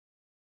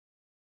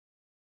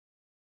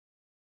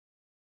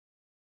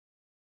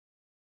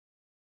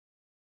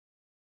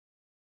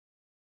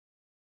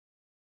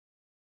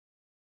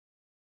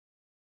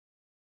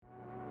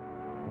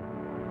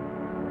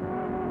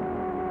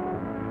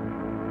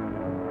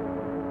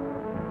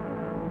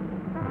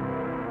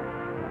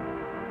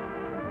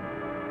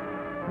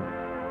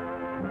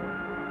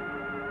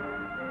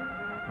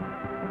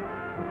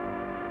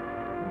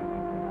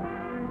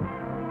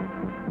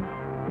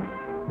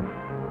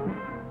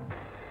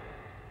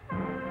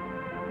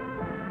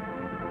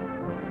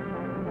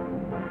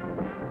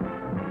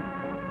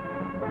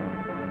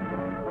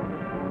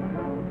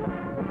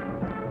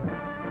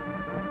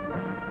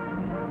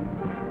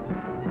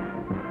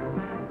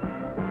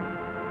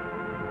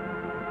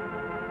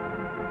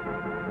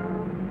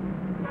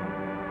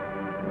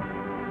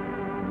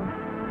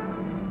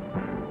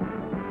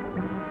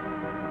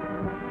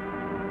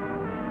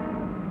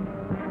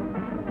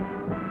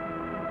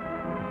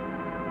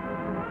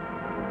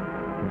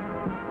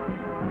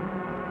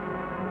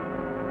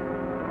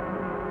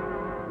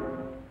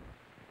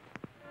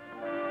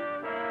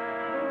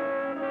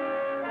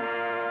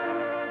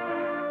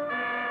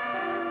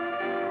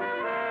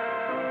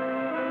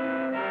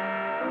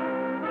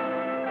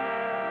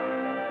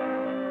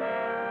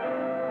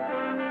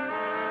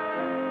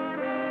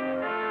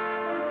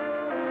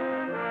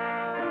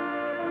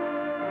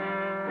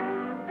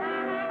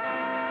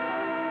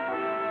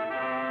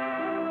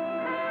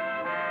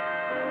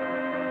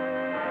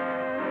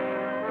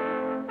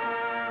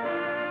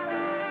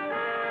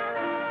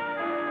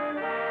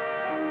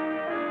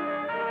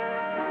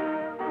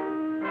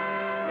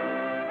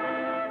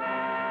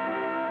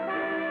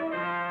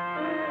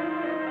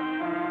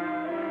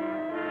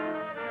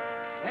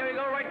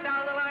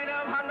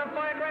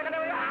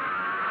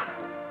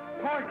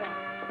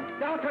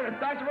turn it,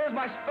 Dice. Where's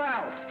my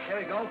spell?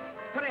 There you go.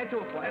 Put it to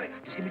it, boy.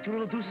 Just give me 2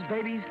 little deuces,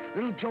 babies.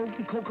 Little Joe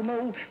from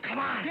Kokomo. Come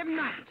on. Give him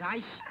that,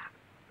 Dice.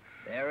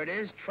 There it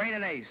is. Train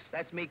an ace.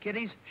 That's me,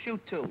 kiddies.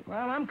 Shoot 2.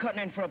 Well, I'm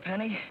cutting in for a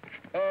penny.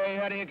 Hey,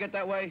 how do you get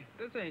that way?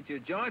 This ain't your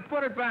joint.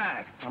 Put it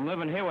back. I'm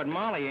living here with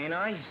Molly, ain't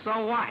I?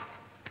 So what?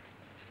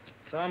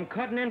 So I'm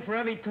cutting in for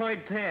every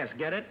third pass,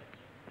 get it?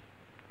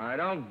 I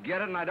don't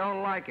get it and I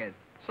don't like it.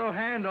 So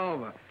hand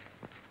over.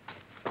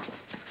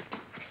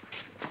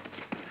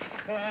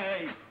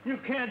 Hey, you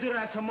can't do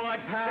that to my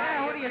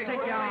pal. Hey, who do you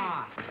think you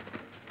are?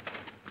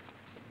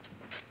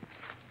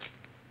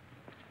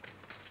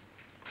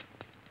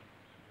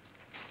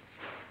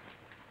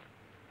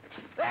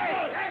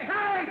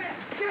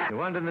 You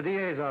want in the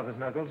DA's office,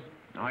 Knuckles?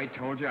 I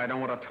told you I don't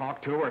want to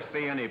talk to or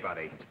see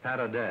anybody. It's Pat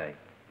O'Day.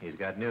 He's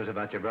got news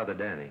about your brother,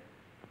 Danny.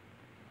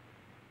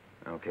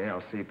 Okay,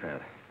 I'll see,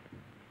 Pat.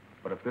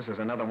 But if this is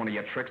another one of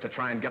your tricks to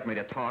try and get me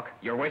to talk,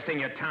 you're wasting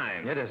your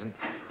time. It isn't.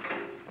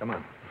 Come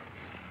on.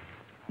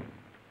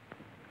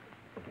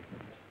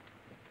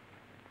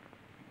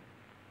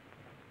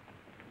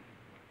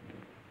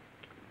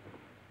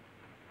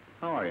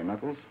 How are you,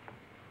 Knuckles?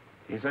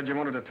 He said you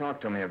wanted to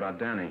talk to me about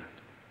Danny.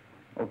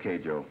 Okay,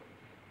 Joe.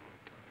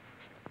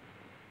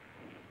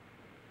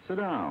 Sit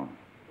down.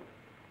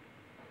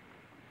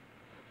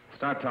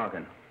 Start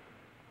talking.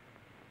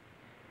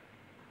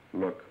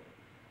 Look,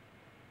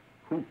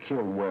 who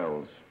killed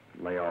Wells?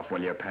 Lay off,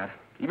 will you, Pat?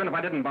 Even if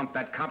I didn't bump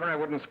that copper, I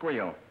wouldn't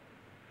squeal.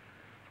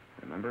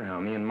 Remember how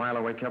me and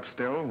Mileaway kept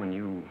still when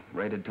you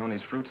raided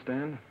Tony's fruit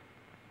stand?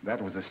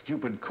 That was a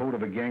stupid code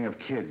of a gang of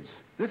kids.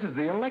 This is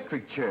the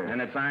electric chair.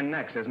 And it's our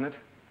necks, isn't it?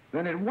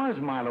 Then it was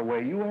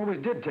Mileaway. You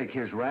always did take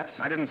his raps.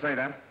 I didn't say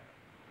that.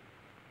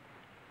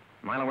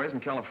 Mileaway's in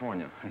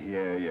California.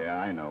 Yeah,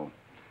 I know.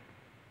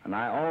 And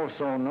I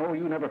also know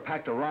you never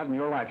packed a rod in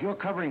your life. You're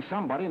covering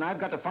somebody, and I've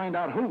got to find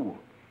out who.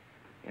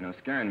 You know,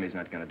 scaring me's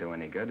not going to do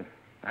any good.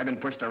 I've been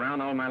pushed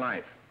around all my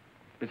life.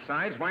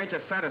 Besides, why aren't you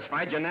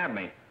satisfied you nabbed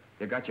me?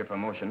 You got your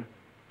promotion.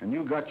 And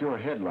you got your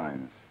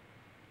headlines.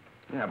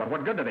 Yeah, but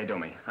what good do they do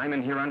me? I'm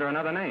in here under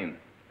another name.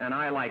 And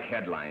I like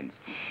headlines.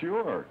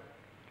 Sure.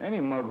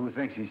 Any mug who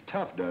thinks he's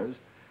tough does.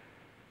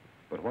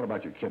 But what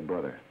about your kid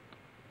brother?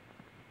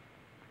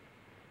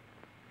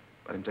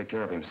 Let him take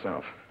care of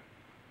himself.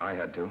 I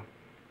had to.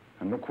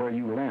 And look where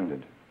you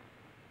landed.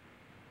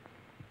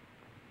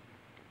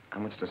 How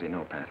much does he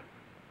know, Pat?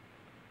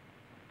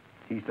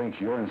 He thinks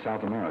you're in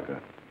South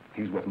America.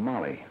 He's with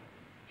Molly.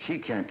 She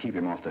can't keep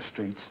him off the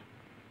streets.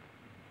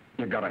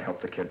 You gotta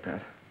help the kid,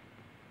 Pat.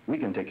 We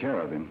can take care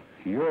of him.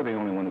 You're the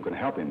only one who can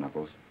help him,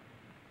 Knuckles.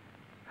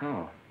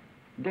 How?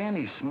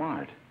 Danny's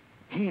smart.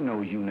 He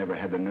knows you never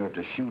had the nerve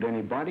to shoot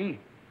anybody.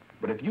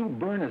 But if you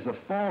burn as the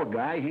fall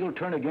guy, he'll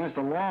turn against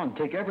the law and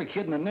take every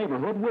kid in the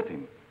neighborhood with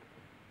him.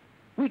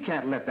 We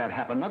can't let that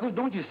happen, Knuckles.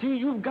 Don't you see?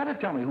 You've got to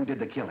tell me who did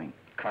the killing.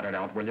 Cut it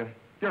out, will you?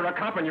 You're a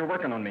cop and you're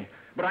working on me.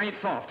 But I ain't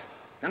soft.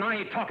 And I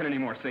ain't talking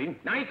anymore, see?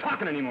 I ain't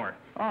talking anymore.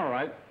 All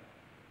right.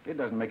 It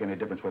doesn't make any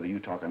difference whether you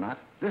talk or not.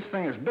 This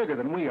thing is bigger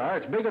than we are.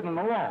 It's bigger than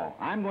the law.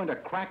 I'm going to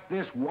crack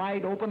this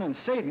wide open and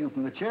save you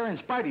from the chair in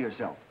spite of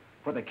yourself.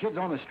 For the kids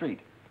on the street.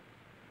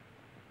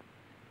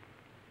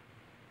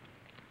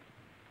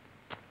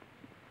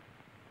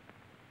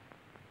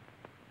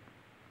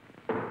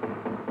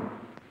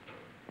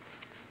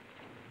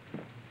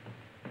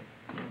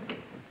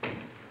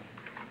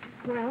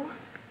 Well?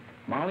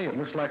 Molly, it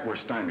looks like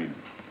we're stymied.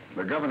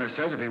 The governor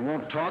says if he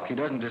won't talk, he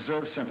doesn't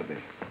deserve sympathy.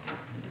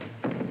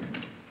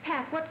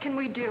 Pat, what can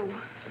we do?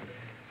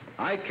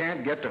 I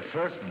can't get to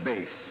first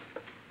base.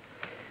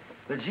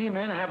 The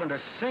G-men haven't a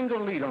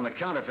single lead on the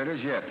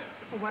counterfeiters yet.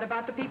 Well, what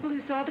about the people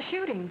who saw the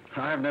shooting?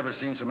 I've never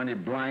seen so many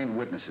blind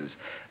witnesses.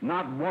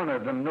 Not one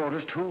of them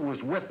noticed who was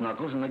with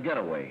Knuckles in the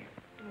getaway.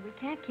 Well, we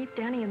can't keep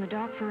Danny in the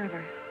dark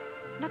forever.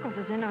 Knuckles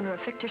is in under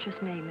a fictitious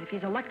name. If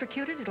he's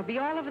electrocuted, it'll be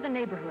all over the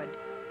neighborhood.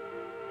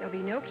 There'll be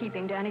no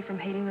keeping Danny from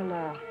hating the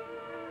law.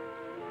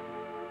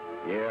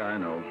 Yeah, I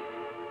know.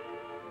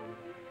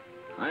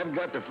 I've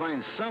got to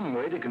find some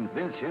way to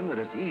convince him that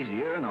it's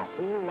easier and a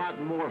whole lot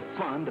more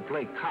fun to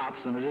play cops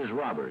than it is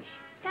robbers.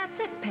 That's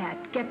it,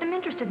 Pat. Get them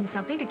interested in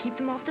something to keep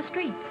them off the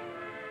streets.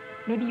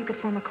 Maybe you could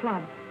form a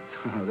club.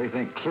 They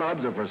think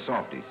clubs are for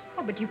softies.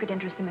 Oh, but you could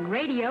interest them in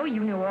radio.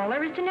 You know all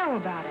there is to know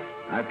about it.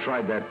 I've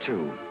tried that,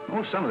 too.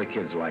 Oh, some of the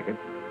kids like it.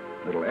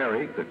 Little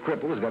Eric, the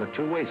cripple, has got a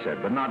two-way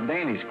set, but not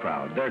Danny's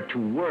crowd. They're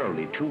too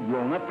worldly, too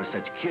grown up for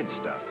such kid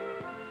stuff.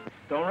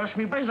 Don't rush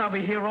me, boys. I'll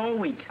be here all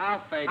week.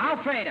 I'll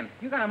fade him.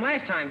 You got him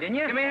last time, didn't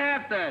you? Give me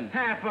half, then.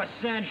 Half a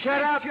cent.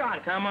 Shut up.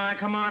 Come on.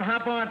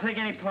 Hop on. Take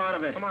any part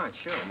of it. Come on,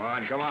 sure. Come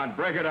on.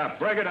 Break it up.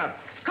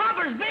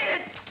 Coppers, beat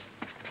it!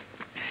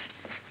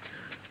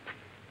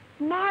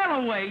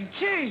 Mileaway,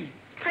 gee.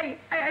 Hey,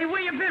 where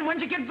you been?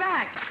 When'd you get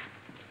back?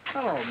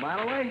 Hello,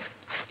 Mileaway.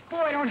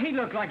 Boy, don't he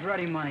look like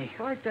ready money.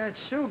 Like that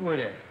suit with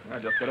it. I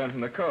just got in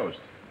from the coast.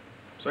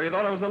 So you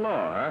thought it was the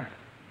law, huh?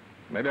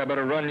 Maybe I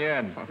better run you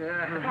in.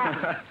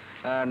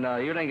 No,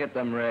 you didn't get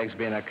them rags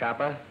being a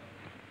copper.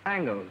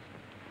 Angles.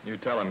 You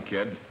tell him,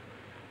 kid.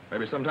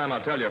 Maybe sometime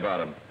I'll tell you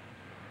about him.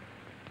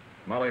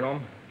 Molly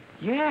home?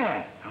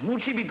 Yeah.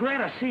 Won't she be glad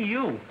to see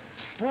you?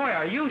 Boy,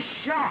 are you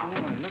sharp.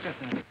 Boy, look at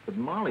that. But,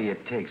 Molly,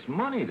 it takes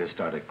money to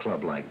start a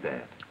club like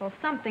that. Well,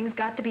 something's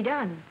got to be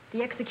done.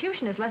 The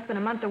execution is less than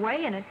a month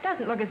away, and it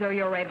doesn't look as though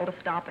you're able to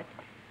stop it.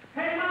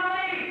 Hey,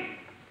 Molly!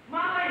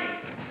 Molly!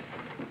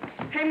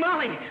 Hey,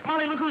 Molly!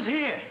 Molly, look who's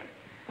here.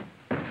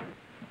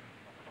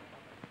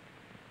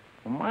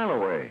 A mile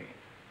away.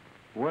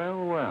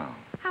 Well, well.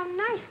 How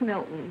nice,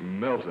 Milton.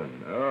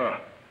 Milton. Oh.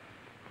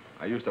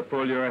 I used to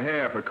pull your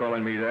hair for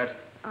calling me that.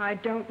 I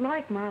don't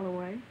like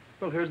Mileaway.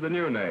 Well, here's the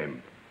new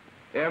name.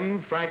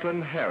 M.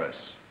 Franklin Harris.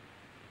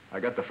 I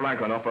got the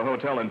Franklin off a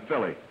hotel in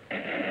Philly.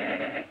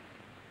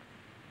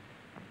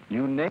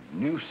 New name,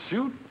 new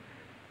suit?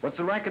 What's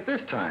the racket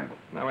this time?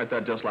 Now, ain't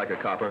that just like a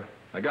copper?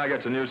 A guy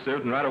gets a new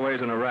suit and right away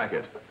he's in a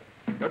racket.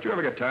 Don't you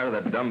ever get tired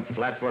of that dumb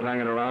flatfoot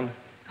hanging around?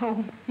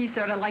 Oh, he's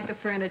sort of like the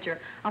furniture.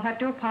 I'll have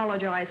to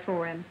apologize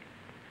for him.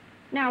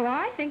 Now,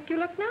 I think you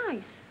look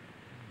nice.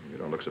 You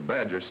don't look so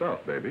bad yourself,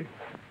 baby.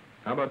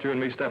 How about you and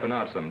me stepping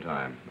out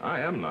sometime?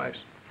 I am nice.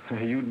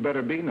 You'd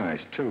better be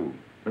nice, too.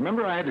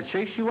 Remember, I had to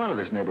chase you out of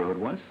this neighborhood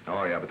once?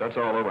 Oh, yeah, but that's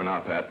all over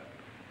now, Pat.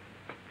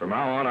 From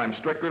now on, I'm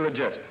strictly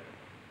legit.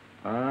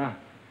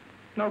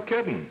 No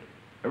kidding.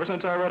 Ever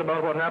since I read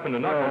about what happened to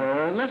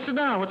Knuckles... Let's sit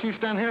down. What you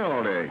stand here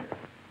all day?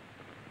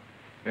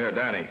 Here,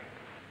 Danny.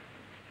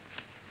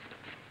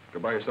 Go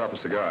buy yourself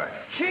a cigar.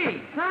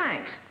 Gee,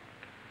 thanks.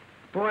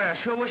 Boy, I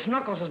sure wish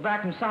Knuckles was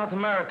back from South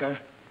America.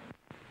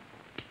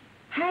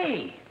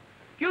 Hey,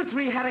 you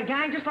three had a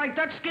gang just like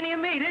Dutch, Skinny,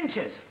 and me, didn't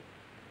you?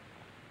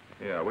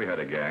 Yeah, we had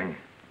a gang.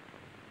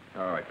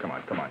 All right, come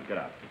on, get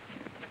out.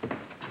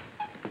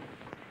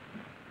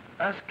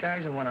 Us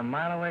guys are one of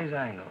Mileaway's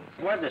angles.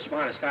 Wasn't the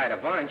smartest guy at a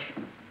bunch.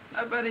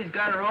 I bet he's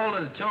got her old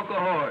as a choke a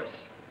horse.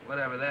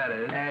 Whatever that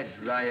is. That's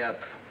dry up.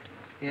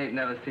 He ain't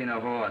never seen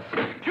a horse.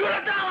 Shoot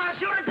a dollar!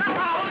 Shoot a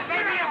dollar!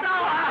 Baby, a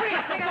dollar!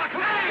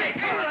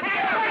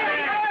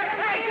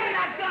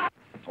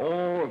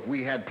 Oh, if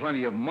we had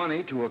plenty of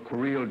money to a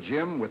real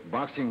gym with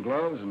boxing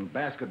gloves and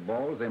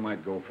basketballs, they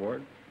might go for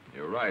it.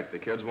 You're right. The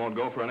kids won't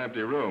go for an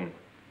empty room.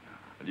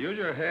 But use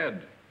your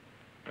head.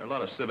 There are a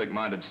lot of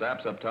civic-minded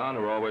saps uptown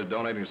who are always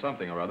donating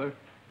something or other.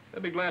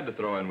 They'll be glad to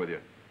throw in with you.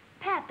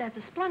 Pat, that's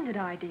a splendid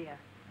idea.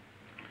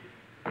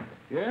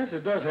 Yes,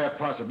 it does have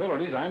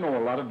possibilities. I know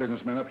a lot of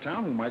businessmen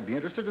uptown who might be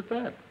interested at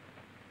that.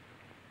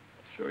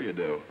 Sure you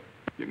do.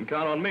 You can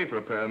count on me for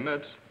a pair of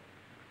mitts.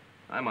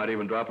 I might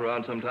even drop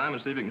around sometime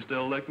and see if you can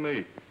still lick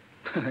me.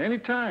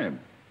 Anytime.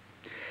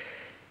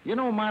 You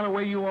know,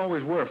 Mileaway, you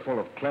always were full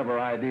of clever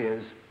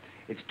ideas.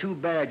 It's too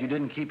bad you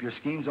didn't keep your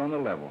schemes on the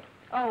level.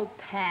 Oh,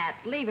 Pat,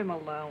 leave him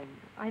alone.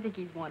 I think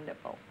he's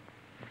wonderful.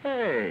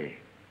 Hey,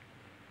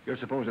 you're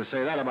supposed to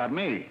say that about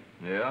me.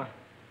 Yeah?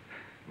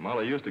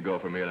 Molly used to go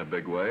for me in a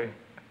big way.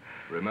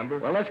 Remember?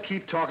 Well, let's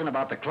keep talking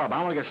about the club.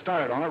 I want to get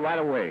started on it right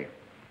away.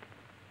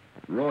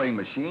 Rowing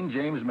machine,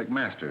 James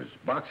McMasters.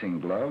 Boxing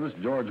gloves,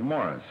 George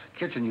Morris.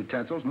 Kitchen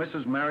utensils,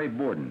 Mrs. Mary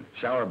Borden.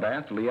 Shower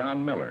bath,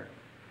 Leon Miller.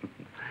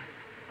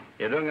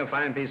 You're doing a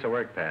fine piece of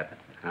work, Pat.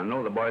 I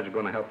know the boys are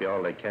going to help you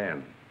all they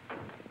can.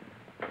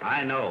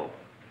 I know.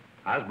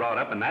 I was brought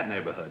up in that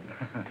neighborhood.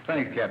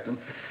 Thanks, Captain.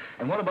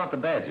 And what about the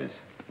badges?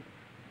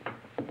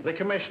 The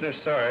commissioner's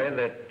sorry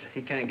that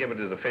he can't give it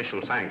his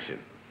official sanction.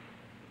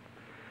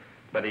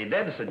 But he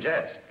did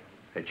suggest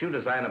that you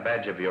design a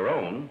badge of your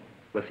own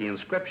with the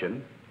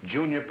inscription,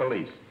 Junior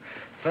Police.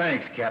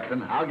 Thanks,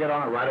 Captain. I'll get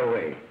on it right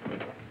away.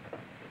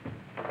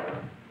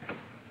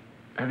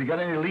 Have you got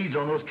any leads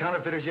on those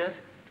counterfeiters yet?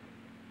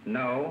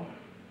 No.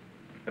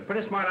 They're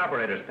pretty smart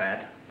operators,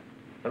 Pat.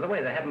 By the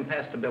way, they haven't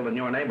passed a bill in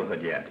your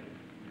neighborhood yet.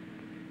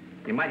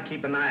 You might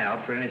keep an eye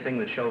out for anything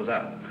that shows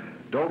up.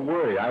 Don't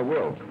worry, I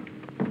will.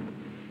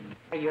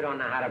 You don't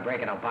know how to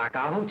break in a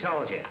boxcar. Who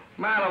told you?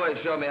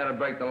 Mileaway showed me how to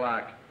break the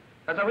lock.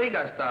 That's how he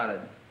got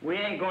started. We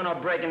ain't going to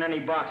break in any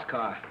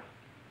boxcar.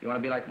 You want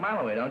to be like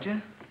Mileaway, don't you?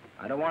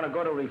 I don't want to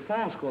go to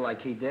reform school like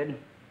he did.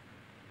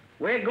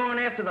 We're going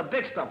after the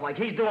big stuff like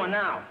he's doing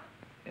now.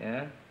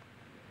 Yeah?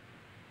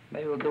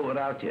 Maybe we'll do it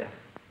without you.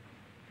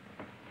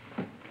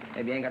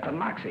 Maybe you ain't got the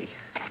moxie.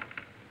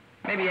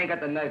 Maybe you ain't got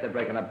the nerve to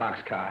break in a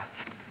boxcar.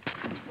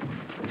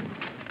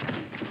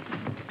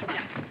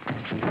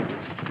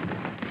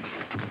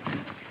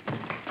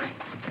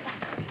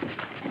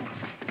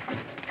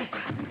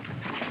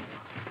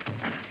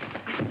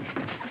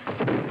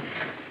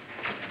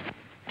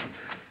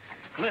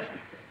 Listen,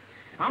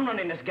 I'm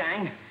running this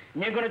gang,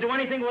 and you're going to do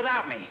anything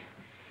without me.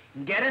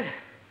 Get it?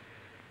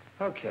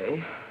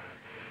 Okay.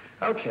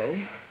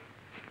 Okay.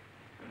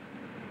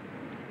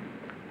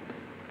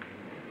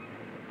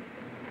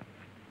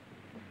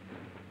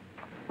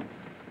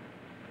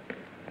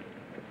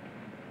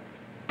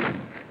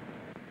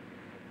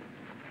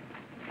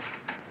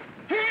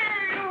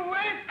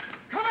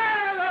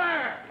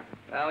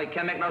 Well, we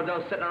can't make no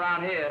dough sitting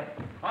around here.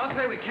 I'll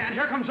say we can't.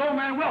 Here comes old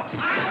man Wilkes.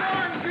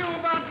 I warned you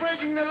about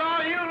breaking the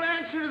law. You'll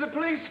answer to the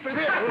police for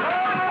this.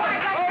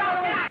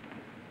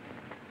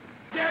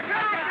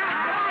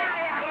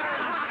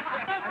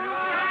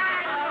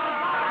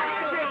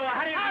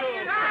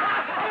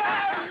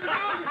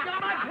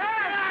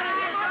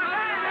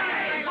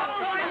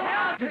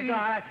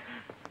 Goodbye.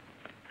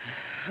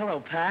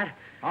 Hello, Pat.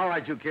 All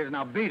right, you kids,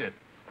 now beat it.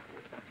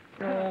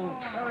 Look.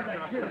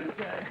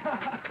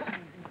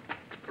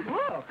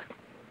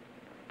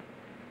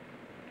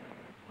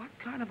 What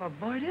kind of a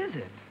bird is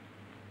it?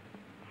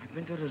 I've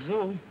been to the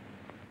zoo.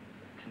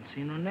 Didn't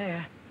see none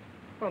there.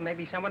 Well,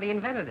 maybe somebody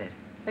invented it.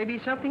 Maybe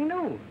it's something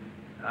new.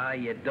 Ah,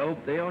 you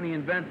dope. They only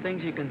invent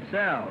things you can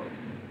sell.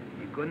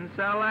 You couldn't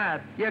sell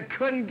that. You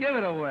couldn't give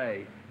it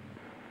away.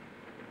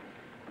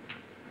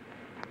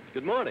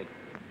 Good morning.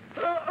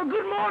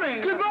 Good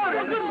morning. Good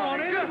morning. Good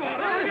morning. Good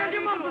morning.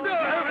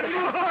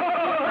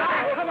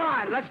 Come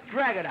on, let's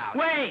drag it out.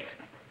 Wait!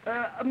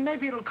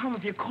 Maybe it'll come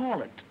if you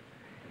call it.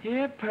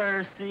 Here,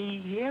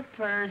 Percy. Here,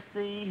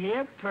 Percy.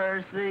 Here,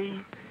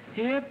 Percy.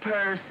 Here,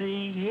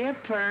 Percy. Here,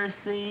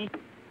 Percy.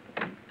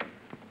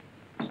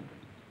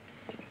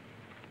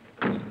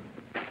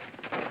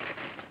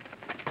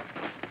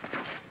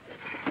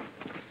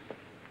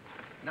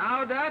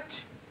 Now, Dutch?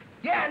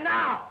 Yeah,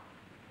 now.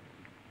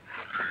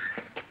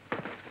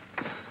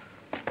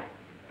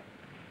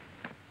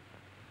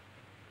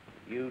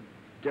 You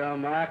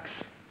dumb ox.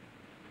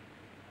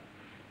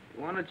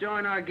 Want to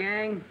join our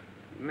gang?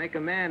 Make a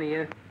man of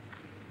you.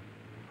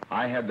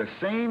 I had the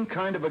same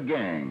kind of a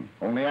gang,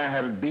 only I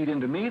had it beat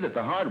into me that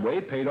the hard way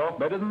paid off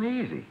better than the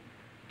easy.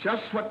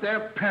 Just what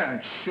their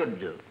parents should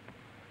do.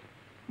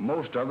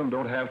 Most of them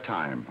don't have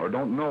time, or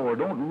don't know, or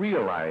don't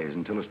realize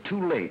until it's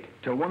too late,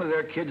 till one of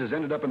their kids has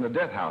ended up in the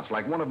death house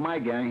like one of my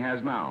gang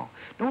has now.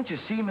 Don't you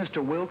see,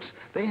 Mr. Wilkes?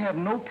 They have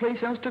no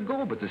place else to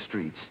go but the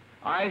streets.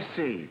 I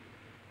see.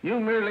 You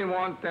merely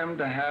want them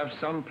to have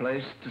some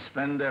place to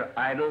spend their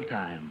idle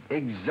time.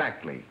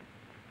 Exactly.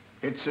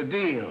 It's a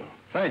deal.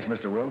 Thanks,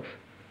 Mr. Wilkes.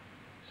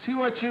 See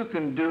what you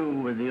can do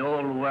with the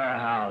old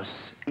warehouse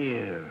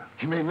here.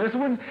 You mean this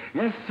one?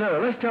 Yes, sir.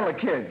 Let's tell the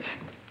kids.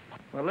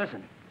 Well,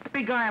 listen. The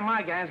big guy in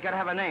my gang's got to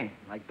have a name,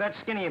 like Dutch,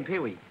 Skinny, and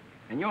Pee-wee.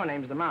 And your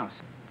name's the Mouse.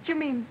 You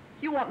mean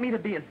you want me to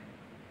be in...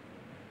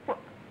 Well,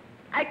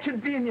 I can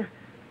be in your...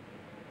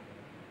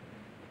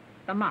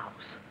 The Mouse.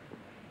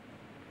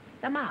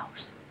 The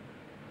Mouse.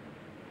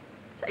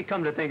 Say,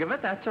 come to think of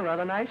it, that's a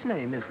rather nice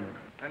name, isn't it?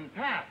 And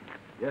Pat.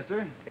 Yes,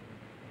 sir?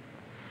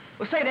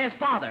 Well, say, there's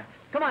Father.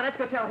 Come on, let's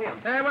go tell him.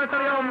 Hey, what's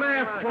the old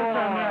man for? What's the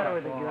matter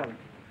with you?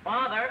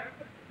 Father!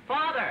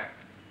 Father!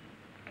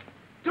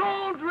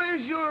 Don't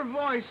raise your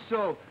voice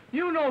so.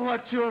 You know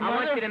what your mother...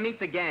 I want you to meet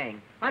the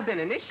gang. I've been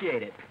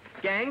initiated.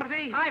 Gang?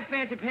 Hi,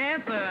 Fancy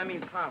Pants.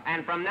 Pop.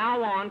 And from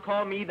now on,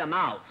 call me the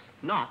Mouse,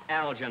 not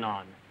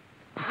Algernon.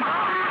 All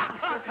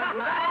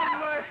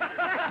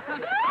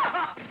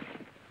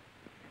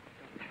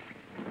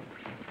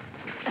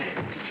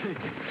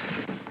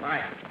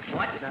right.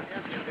 What?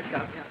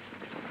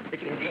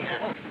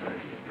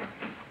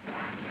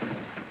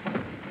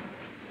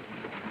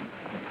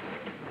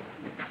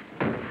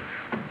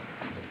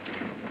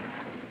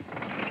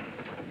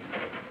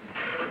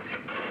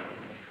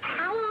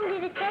 How long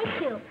did it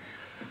take you?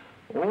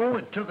 Oh,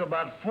 it took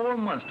about 4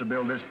 months to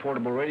build this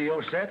portable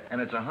radio set,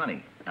 and it's a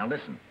honey. Now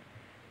listen.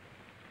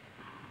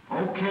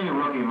 Okay,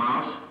 Rookie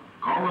Mouse.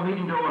 Call the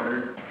meeting to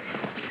order.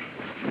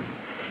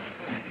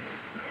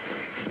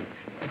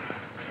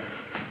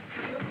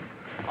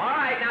 All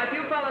right, now, if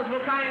you fellas will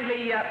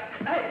kindly,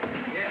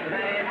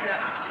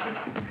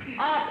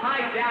 all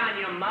pipe down,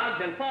 you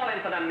mugs, and fall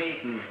into the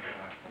meeting.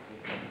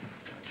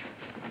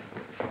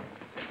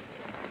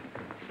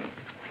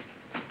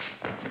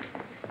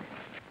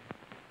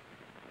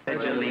 Pledge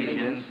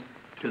allegiance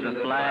to the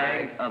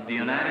flag of the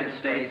United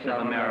States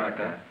of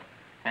America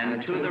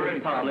and to the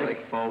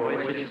republic for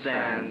which it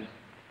stands,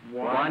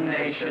 one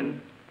nation,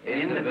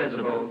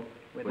 indivisible,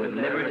 with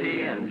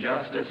liberty and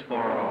justice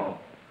for all.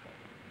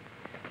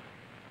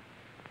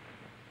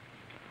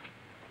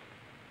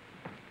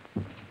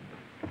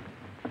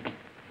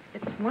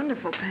 It's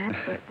wonderful, Pat,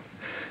 but...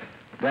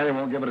 Daddy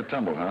won't give it a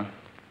tumble, huh?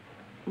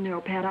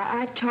 No, Pat,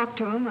 I talked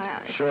to him.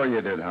 Sure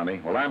you did,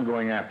 honey. Well, I'm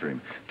going after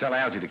him. Tell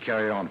Algie to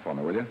carry on for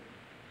me, will you?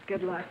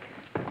 Good luck.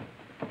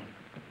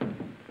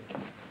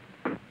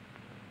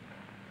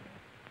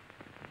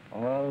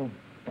 Oh,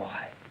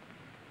 boy.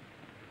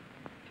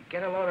 Did you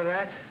get a load of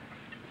that?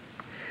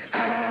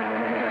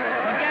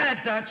 Forget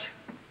it, Dutch.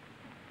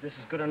 This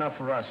is good enough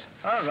for us.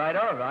 All right,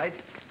 all right.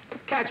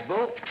 Catch,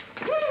 Bull.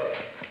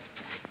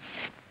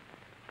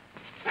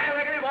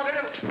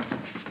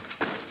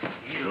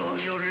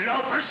 You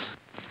loafers.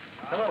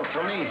 Hello,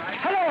 Tony.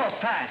 Hello,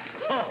 Pat.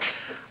 Oh,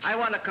 I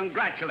want to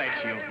congratulate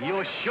you.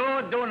 You're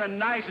sure doing a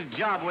nice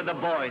job with the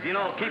boys. You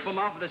know, keep them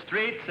off the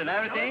streets and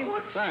everything.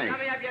 Thanks.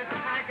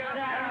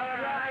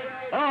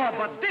 Oh,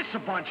 but this a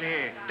bunch of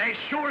here. They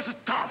sure is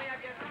tough.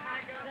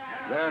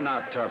 They're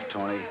not tough,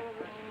 Tony.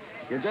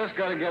 You just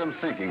got to get them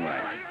thinking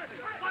right.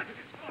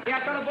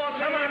 Yeah, come on, boss.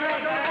 Come on.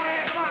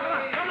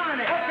 Come on.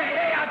 Okay,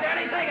 hey, out there,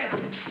 take it.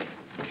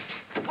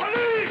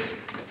 Police!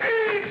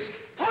 Thieves!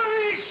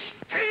 Police!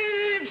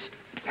 Thieves!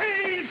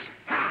 Thieves!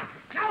 Ha!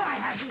 Now I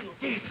have you,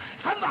 thief.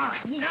 Come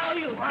on. Now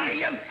you are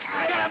you.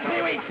 Get up,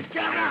 Pee-wee.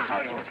 Get up.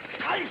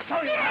 I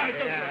saw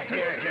you.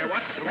 Here,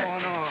 what's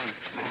going on?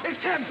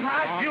 It's him,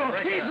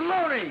 Pat. He's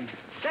loading.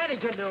 Daddy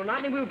couldn't do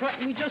nothing.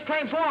 We just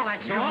playing ball,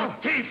 that's all.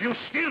 Thief, you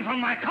steal from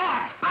my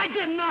car. I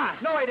did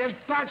not. No, he didn't.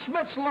 Pat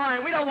Schmidt's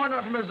lying. We don't want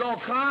nothing from his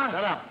old car.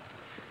 Shut up.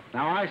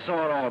 Now, I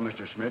saw it all,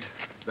 Mr. Schmidt.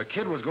 The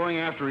kid was going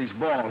after his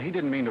ball. He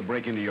didn't mean to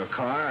break into your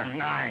car.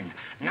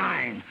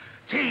 Nine.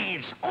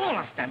 Thieves, all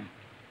of them.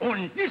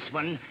 On this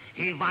one,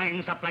 he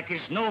winds up like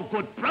his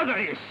no-good brother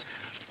is.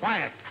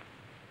 Quiet.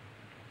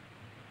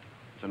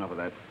 That's enough of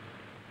that.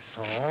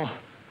 So,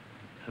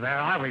 where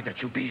are we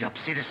that you beat up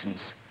citizens?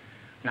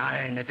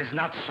 Nine, it is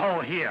not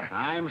so here.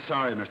 I'm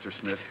sorry, Mr.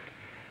 Smith.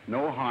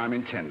 No harm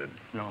intended.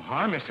 No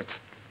harm, is it?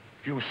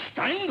 You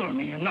strangle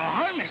me, and no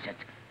harm, is it?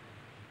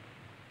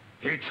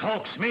 He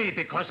chokes me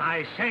because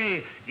I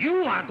say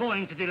you are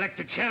going to the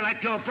electric chair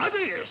like your brother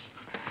is.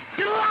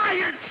 You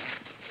liar!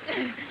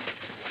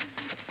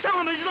 Tell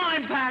him he's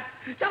lying, Pat.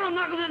 Tell him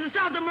Knuckles is in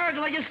South America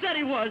like you said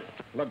he was.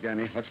 Look,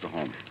 Danny, let's go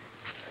home.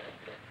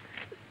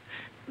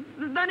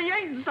 Then he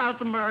ain't in South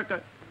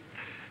America.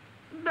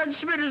 Then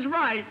Schmidt is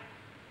right.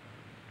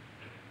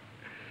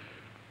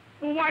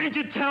 Well, why did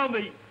you tell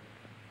me?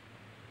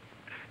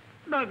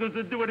 Knuckles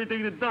didn't do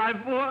anything to die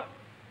for.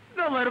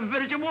 Don't let him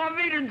finish. He want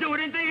me to do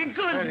anything he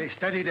could.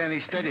 Steady,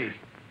 Danny, steady.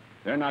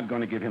 They're not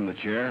going to give him the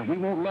chair. We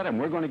won't let him.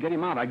 We're going to get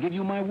him out. I give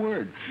you my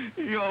word.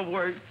 Your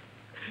word.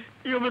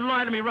 You've been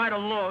lying to me right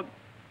along.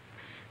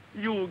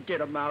 You'll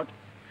get him out.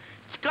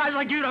 It's guys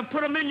like you that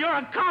put him in. You're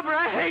a copper.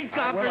 I hate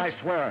coppers. Well,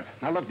 I swear it.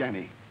 Now, look,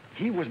 Danny.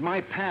 He was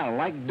my pal,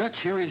 like Dutch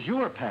here is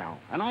your pal.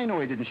 And I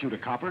know he didn't shoot a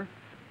copper.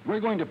 We're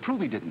going to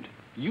prove he didn't.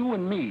 You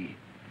and me.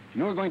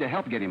 You're going to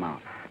help get him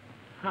out.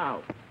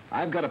 How?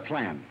 I've got a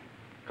plan.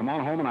 Come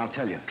on home and I'll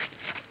tell you.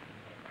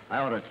 I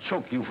ought to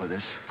choke you for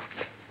this.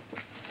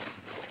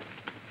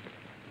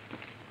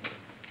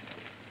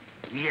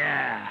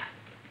 Yeah.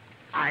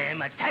 I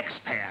am a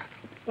taxpayer.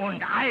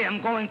 And I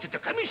am going to the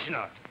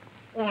commissioner.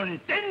 And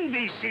then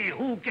we see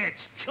who gets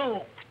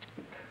choked.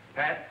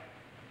 Pat,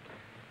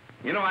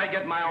 you know I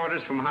get my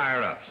orders from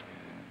higher-ups.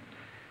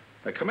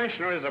 The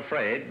commissioner is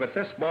afraid with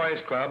this boys'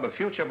 club of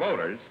future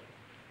voters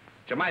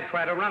that you might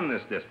try to run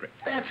this district.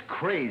 That's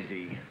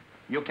crazy.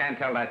 You can't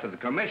tell that to the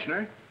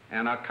commissioner,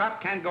 and a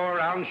cop can't go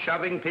around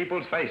shoving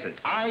people's faces.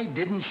 I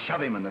didn't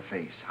shove him in the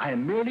face. I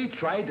merely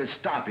tried to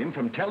stop him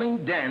from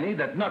telling Danny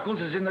that Knuckles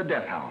is in the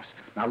death house.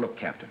 Now, look,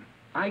 Captain,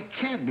 I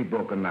can't be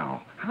broken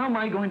now. How am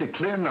I going to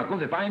clear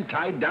Knuckles if I'm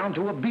tied down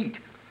to a beat?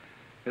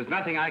 There's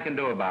nothing I can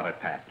do about it,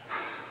 Pat.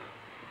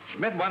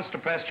 Schmidt wants to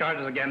press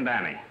charges against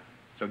Danny.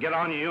 So get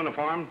on your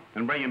uniform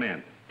and bring him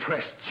in.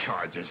 Press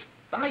charges?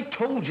 I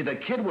told you the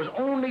kid was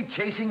only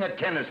chasing a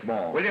tennis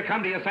ball. Will you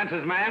come to your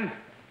senses, man?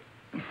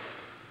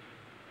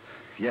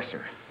 Yes,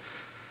 sir.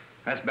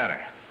 That's better.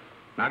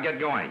 Now get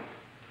going.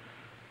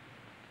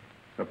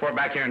 Report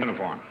back here in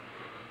uniform.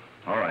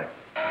 All right.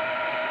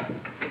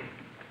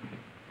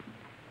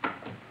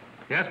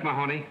 Yes,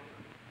 Mahoney.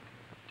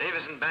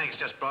 Davis and Banks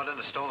just brought in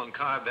a stolen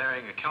car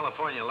bearing a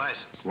California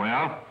license.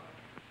 Well?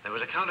 There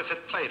was a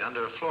counterfeit plate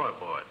under a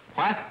floorboard.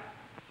 What?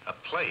 A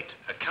plate.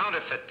 A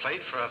counterfeit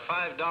plate for a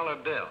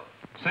 $5 bill.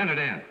 Send it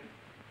in.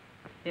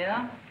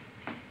 Yeah?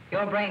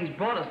 Your brains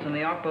brought us to New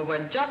York, but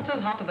we're just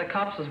as hot to the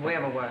cops as we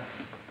ever were.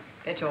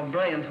 Get your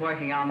brilliance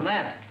working on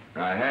that.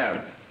 I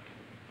have.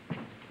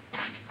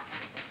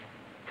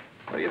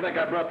 What do you think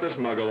I brought this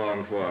mug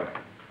along for?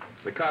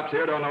 The cops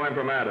here don't know him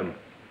from Adam.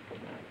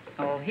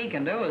 All he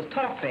can do is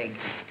talk big.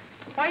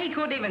 Why, he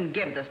couldn't even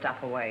give the stuff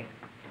away.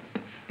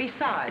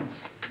 Besides,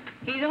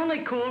 he's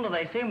only cool till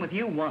they see him with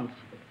you once.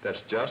 That's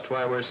just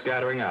why we're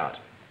scattering out.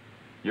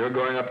 You're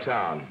going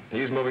uptown.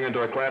 He's moving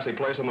into a classy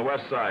place on the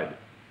west side.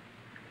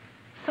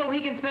 So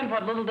he can spend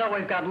what little dough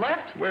we've got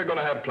left? We're going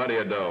to have plenty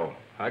of dough.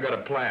 I got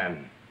a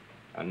plan.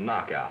 A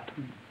knockout.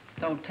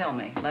 Don't tell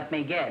me. Let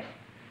me guess.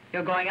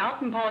 You're going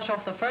out and polish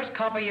off the first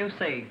copper you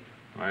see.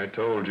 I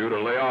told you to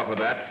lay off of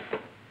that.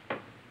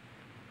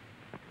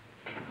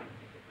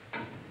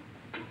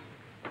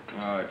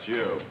 Oh, it's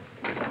you.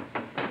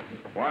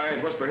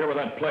 Why whisper here with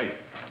that plate?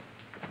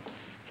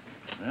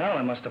 Well,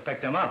 I must have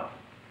picked him up.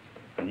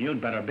 And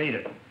you'd better beat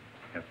it.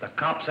 If the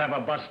cops ever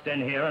bust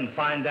in here and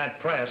find that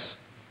press,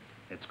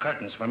 it's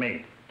curtains for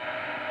me.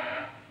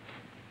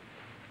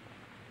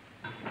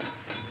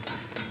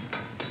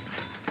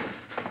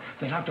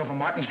 They knocked over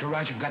Martin's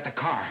garage and got the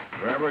car.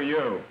 Where were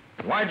you?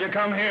 Why'd you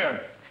come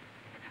here?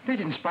 They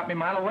didn't spot me a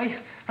mile away.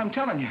 I'm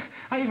telling you.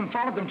 I even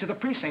followed them to the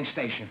precinct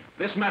station.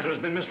 This matter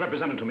has been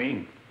misrepresented to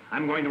me.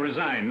 I'm going to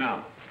resign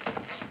now.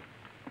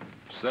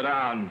 Sit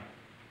down.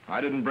 I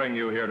didn't bring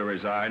you here to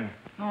resign.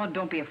 Oh,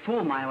 don't be a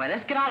fool, Mileaway.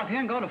 Let's get out of here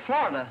and go to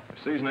Florida. The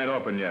season ain't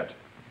open yet.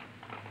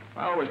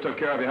 I always took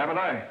care of you, haven't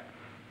I?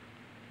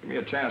 Give me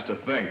a chance to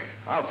think.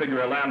 I'll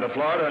figure a land to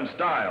Florida in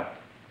style.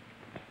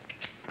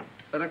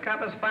 So the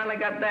coppers finally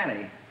got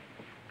Danny.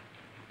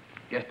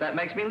 Guess that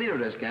makes me leader of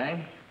this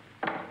gang.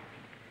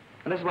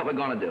 And this is what we're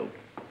gonna do.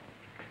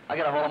 I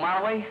get a hold of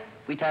Mileaway,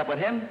 we tap with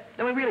him,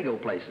 then we really go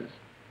places.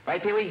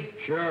 Right, Pee-wee?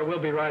 Sure,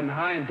 we'll be riding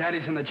high and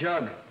Daddy's in the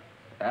jug.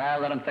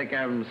 Let him take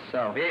care of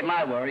himself. He ain't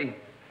my worry.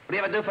 do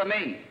you ever do for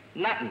me?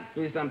 Nothing.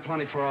 He's done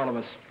plenty for all of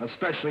us,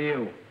 especially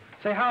you.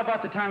 Say, how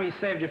about the time he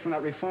saved you from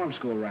that reform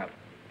school rap?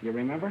 You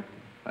remember?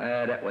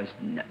 That was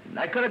nothing.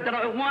 I could have done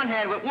it with one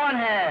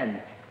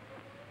hand.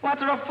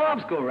 What's a reform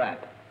school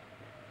rap?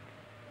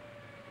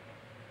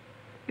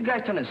 You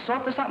guys turning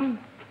soft or something?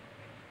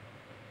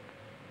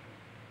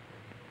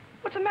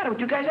 What's the matter with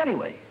you guys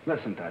anyway?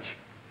 Listen, Dutch.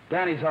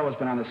 Danny's always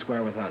been on the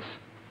square with us.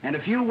 And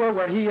if you were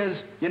where he is,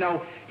 you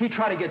know, he'd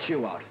try to get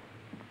you out.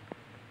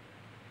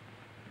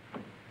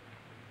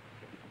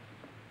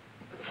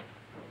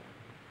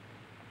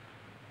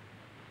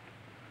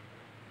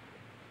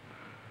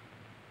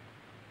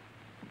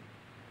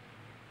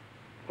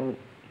 Well,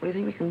 what do you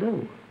think we can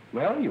do?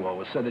 Well, you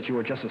always said that you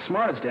were just as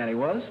smart as Danny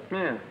was.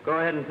 Yeah, go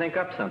ahead and think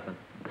up something.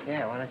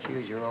 Yeah, why don't you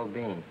use your old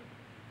bean?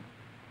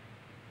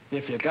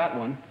 If you got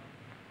one.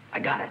 I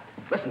got it.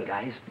 Listen,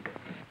 guys.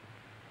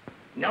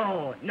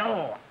 No,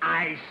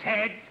 I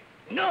said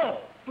no.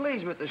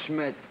 Please, Mr.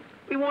 Schmidt.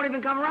 We won't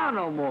even come around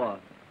no more.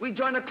 We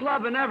joined the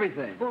club and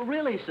everything. Well,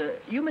 really, sir,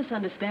 you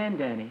misunderstand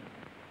Danny.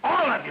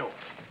 All of you.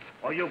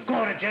 Or you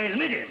go to jail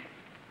with him.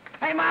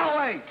 Hey,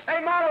 Mileaway!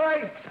 Hey,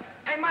 Mileaway!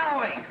 Hey,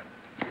 Mileaway!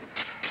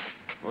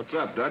 What's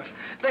up, Dutch?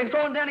 They've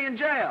thrown Danny in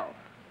jail.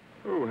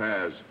 Who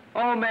has?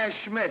 Old man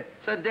Schmidt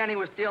said Danny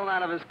was stealing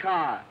out of his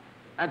car.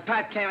 And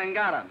Pat came and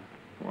got him.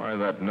 Why,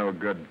 that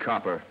no-good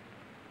copper.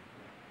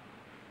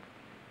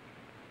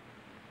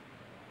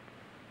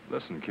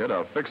 Listen, kid,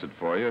 I'll fix it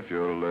for you if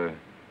you'll do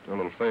a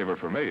little favor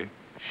for me.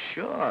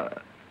 Sure.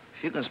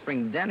 If you can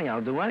spring Danny,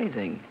 I'll do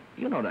anything.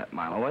 You know that,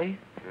 Mileaway.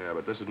 Yeah,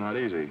 but this is not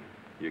easy.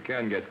 You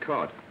can get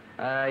caught.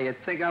 You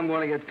think I'm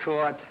going to get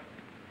caught?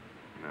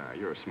 Nah,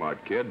 you're a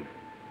smart kid.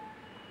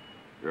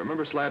 You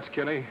remember Slats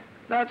Kinney?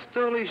 That's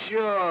totally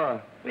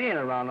sure. We ain't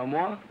around no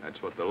more.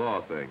 That's what the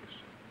law thinks.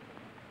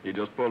 He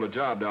just pulled a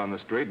job down the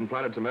street and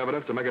planted some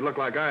evidence to make it look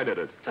like I did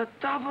it. The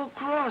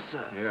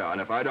double-crosser. Yeah,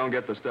 and if I don't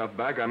get the stuff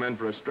back, I'm in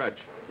for a stretch.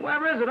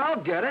 Where is it? I'll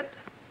get it.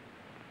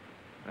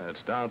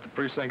 It's down at the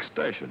precinct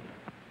station.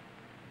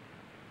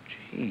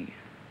 Gee.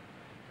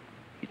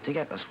 You think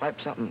I could swipe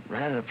something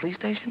right out of the police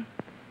station?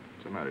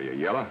 What's the matter, you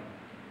yellow?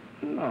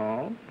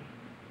 No.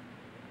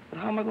 But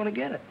how am I going to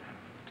get it?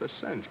 It's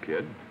a cinch,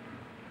 kid.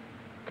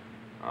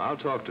 I'll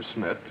talk to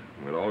Smith.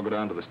 We'll all go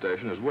down to the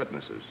station as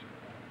witnesses.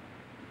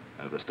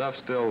 And if the stuff's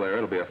still there,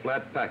 it'll be a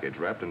flat package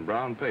wrapped in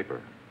brown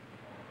paper.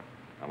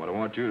 And what I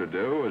want you to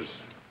do is...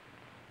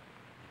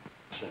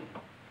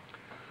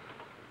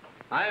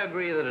 I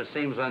agree that it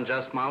seems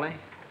unjust, Molly.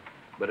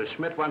 But if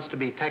Schmidt wants to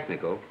be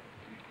technical,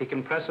 he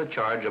can press a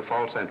charge of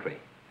false entry.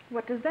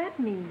 What does that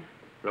mean?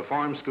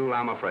 Reform school,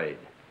 I'm afraid.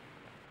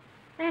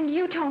 And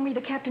you told me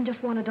the captain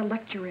just wanted to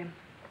lecture him.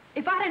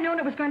 If I'd have known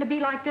it was going to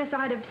be like this,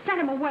 I'd have sent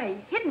him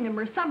away, hidden him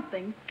or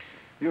something.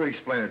 You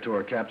explain it to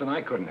her, Captain.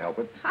 I couldn't help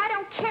it. I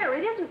don't care.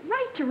 It isn't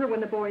right to ruin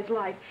the boy's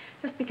life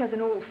just because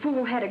an old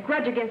fool had a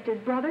grudge against his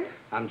brother.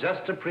 I'm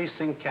just a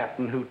precinct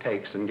captain who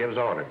takes and gives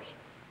orders.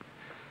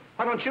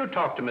 Why don't you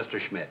talk to Mr.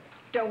 Schmidt?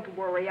 Don't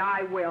worry,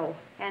 I will.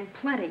 And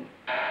plenty.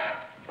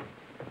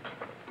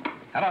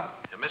 Hello?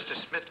 Mr.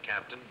 Smith,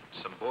 Captain.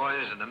 Some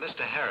boys and a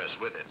Mr. Harris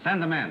with it.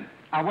 Send them in.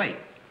 I'll wait.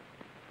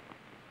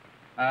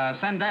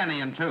 Send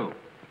Danny in, too.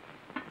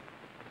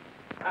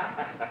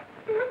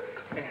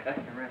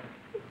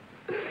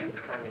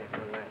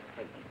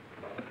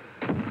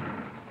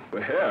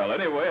 Well,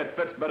 anyway, it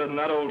fits better than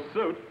that old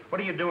suit. What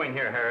are you doing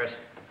here, Harris?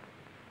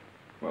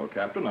 Well,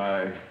 Captain,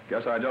 I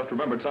guess I just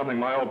remembered something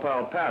my old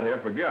pal Pat here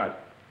forgot.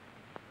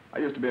 I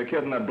used to be a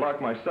kid in that block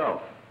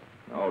myself.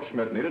 All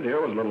Schmidt needed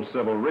here was a little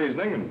civil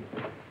reasoning and...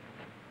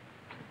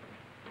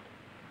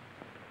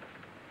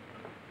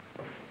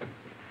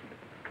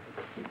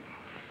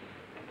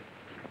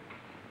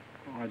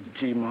 Oh,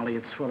 gee, Molly,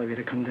 it's swell of you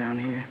to come down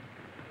here.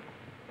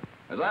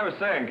 As I was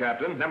saying,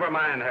 Captain... Never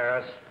mind,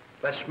 Harris.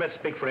 Let Schmidt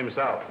speak for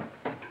himself.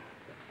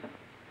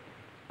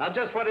 Now,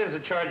 just what is the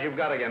charge you've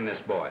got against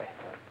this boy?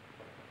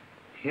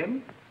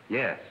 Him?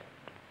 Yes.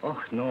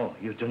 Oh, no,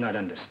 you do not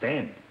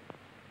understand.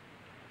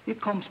 He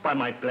comes by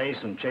my place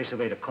and chases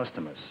away the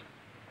customers.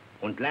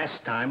 And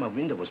last time a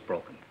window was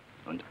broken.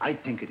 And I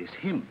think it is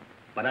him,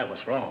 but I was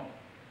wrong.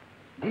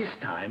 This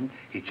time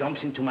he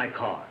jumps into my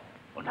car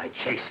and I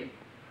chase him.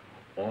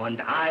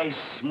 And I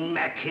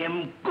smack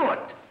him good.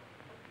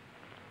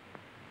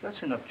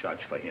 That's enough charge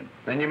for him.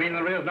 Then you mean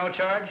there is no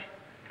charge?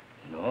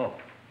 No.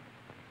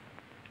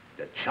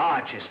 The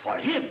charge is for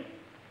him.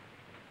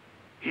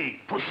 He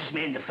pushes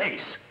me in the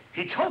face.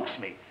 He chokes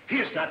me. He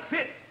is not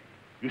fit.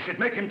 You should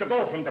make him to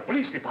go from the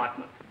police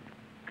department.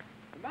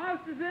 The mouse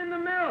is in the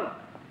milk.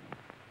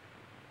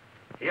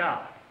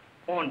 Yeah.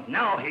 And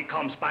now he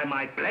comes by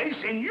my place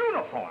in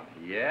uniform.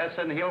 Yes,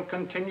 and he'll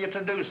continue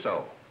to do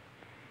so.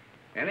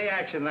 Any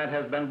action that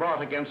has been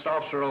brought against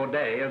Officer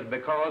O'Day is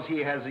because he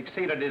has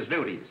exceeded his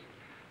duties,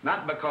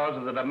 not because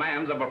of the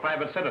demands of a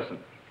private citizen.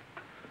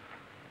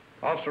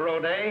 Officer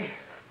O'Day,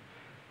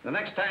 the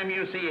next time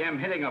you see him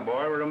hitting a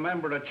boy,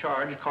 remember a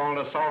charge called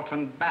assault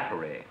and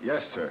battery.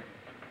 Yes, sir.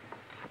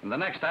 And the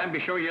next time,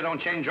 be sure you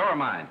don't change your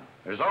mind.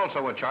 There's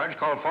also a charge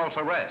called false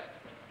arrest.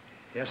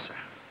 Yes, sir.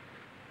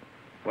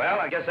 Well,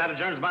 I guess that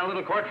adjourns my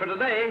little court for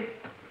today.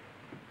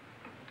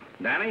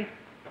 Danny?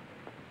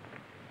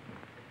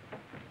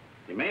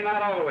 You may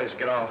not always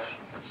get off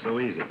so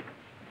easy.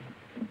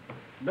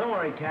 Don't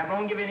worry, Cap. I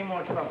won't give you any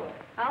more trouble.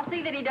 I'll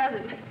see that he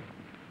doesn't.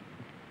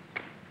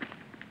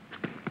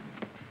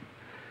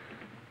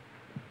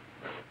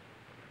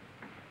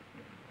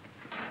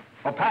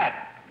 Oh,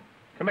 Pat,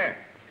 come here.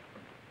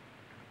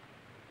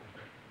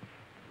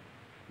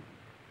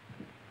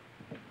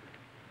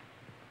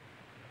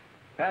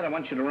 Pat, I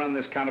want you to run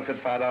this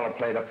counterfeit $5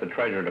 plate up the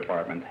Treasury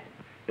Department.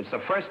 It's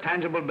the first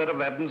tangible bit of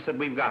evidence that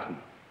we've gotten,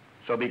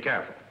 so be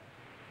careful.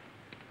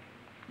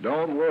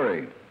 Don't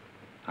worry.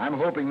 I'm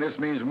hoping this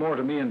means more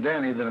to me and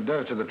Danny than it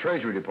does to the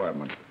Treasury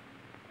Department.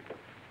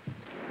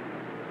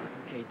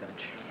 Okay,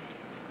 Dutch.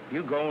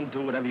 You go and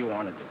do whatever you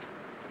want to do.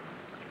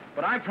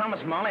 But I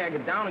promised Molly I'd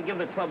get down and give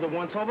the club the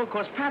once-over,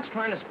 because Pat's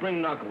trying to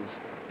spring Knuckles.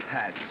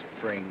 Pat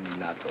spring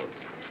Knuckles.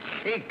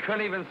 He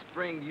couldn't even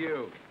spring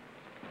you.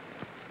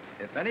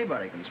 If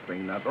anybody can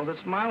spring Knuckles,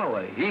 it's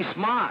Mileaway. He's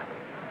smart.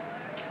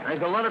 And he's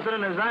gonna let us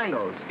in his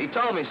angles. He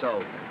told me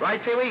so.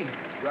 Right, Pee-wee?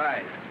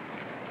 Right.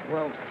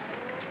 Well,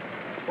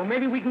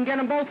 maybe we can get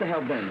them both to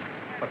help then.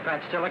 But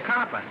Pat's still a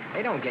copper.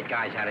 They don't get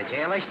guys out of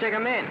jail. They stick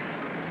them in.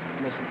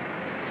 Listen,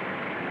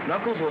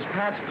 Knuckles was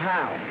Pat's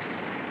pal.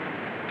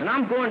 And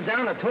I'm going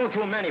down to talk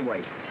to him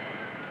anyway.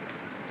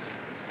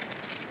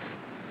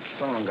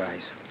 So long,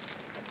 guys.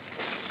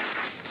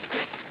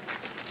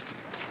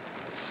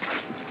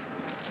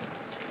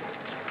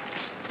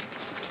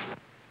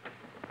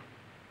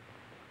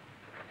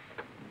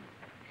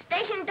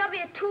 Station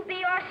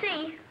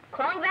W2BRC,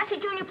 calling Vassar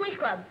Junior Police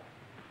Club.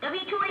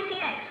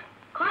 W2ACX,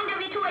 calling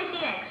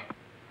W2ACX.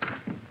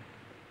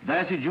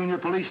 Vassar Junior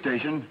Police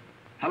Station.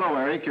 Hello,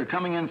 Eric. You're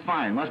coming in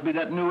fine. Must be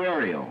that new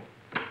aerial.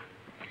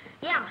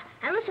 Yeah,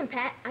 and listen,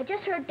 Pat, I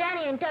just heard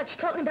Danny and Dutch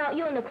talking about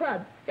you in the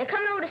club. They're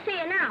coming over to see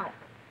you now.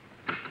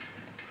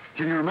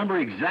 Can you remember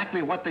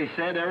exactly what they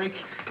said, Eric?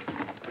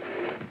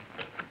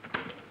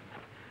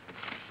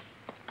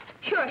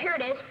 Sure, here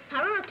it is.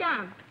 I wrote it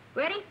down.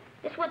 Ready?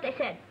 This is what they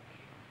said.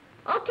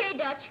 Okay,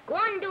 Dutch, go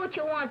on and do what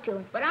you want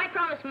to, but I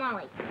promise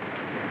Molly.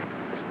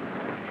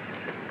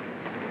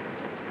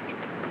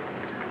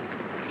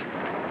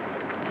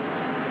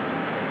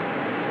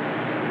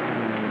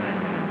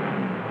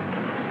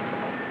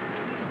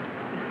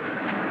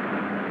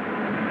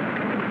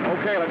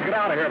 Okay, let's get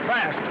out of here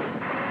fast.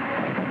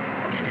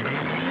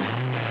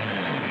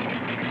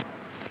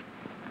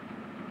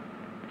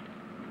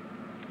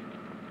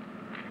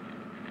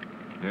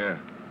 Yeah.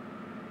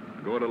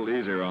 Go a little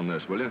easier on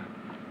this, will you?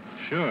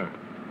 Sure.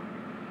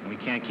 We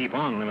can't keep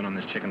on living on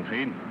this chicken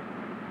feed.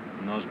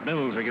 And those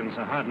bills are getting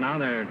so hot now,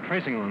 they're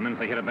tracing them if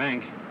they hit a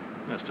bank.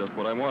 That's just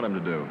what I want them to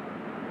do.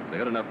 If they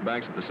hit enough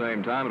banks at the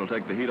same time, it'll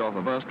take the heat off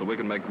of us till we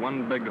can make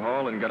one big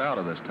haul and get out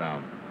of this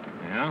town.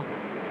 Yeah?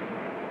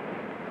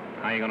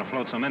 How are you going to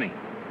float so many?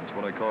 That's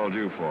what I called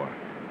you for.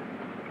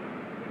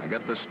 Now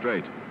get this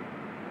straight.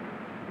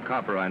 The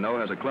copper I know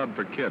has a club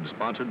for kids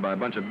sponsored by a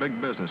bunch of big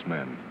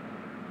businessmen.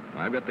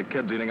 I've got the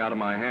kids eating out of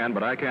my hand,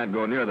 but I can't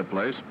go near the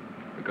place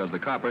because the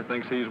copper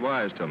thinks he's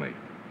wise to me.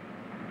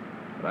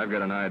 But I've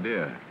got an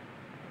idea.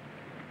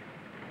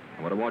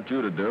 What I want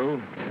you to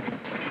do...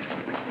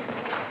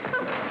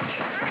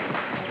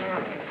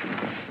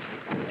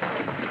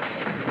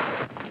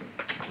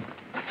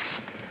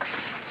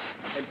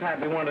 Hey,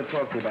 Pat, we wanted to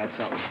talk to you about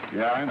something.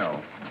 Yeah, I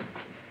know.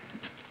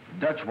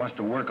 Dutch wants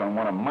to work on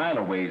one of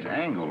Mileaway's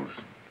angles.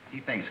 He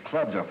thinks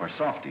clubs are for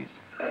softies.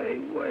 Hey,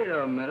 wait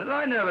a minute.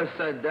 I never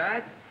said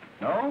that.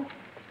 No?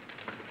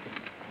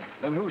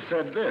 Then who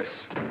said this?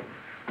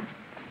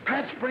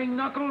 Pat spring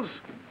Knuckles?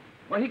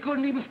 Well, he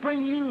couldn't even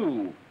spring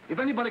you. If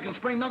anybody can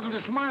spring Knuckles,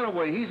 it's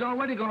Mileaway. He's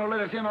already going to let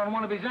us in on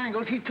one of his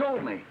angles. He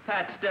told me.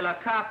 Pat's still a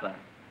copper.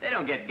 They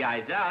don't get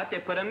guys out, they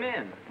put them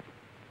in.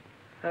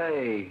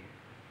 Hey,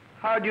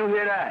 how'd you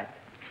hear that?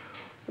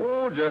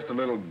 Oh, just a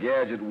little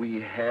gadget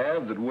we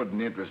have that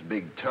wouldn't interest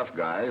big, tough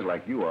guys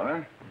like you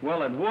are.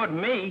 Well, it would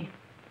me.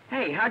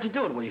 Hey, how'd you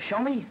do it? Will you show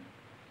me?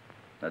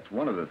 That's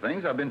one of the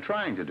things I've been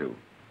trying to do.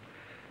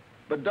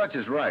 But Dutch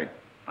is right.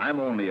 I'm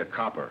only a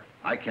copper.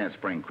 I can't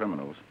spring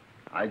criminals.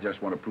 I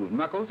just want to prove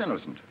Knuckles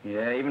innocent.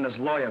 Yeah, even his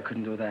lawyer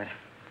couldn't do that.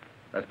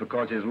 That's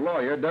because his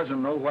lawyer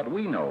doesn't know what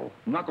we know.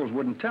 Knuckles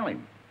wouldn't tell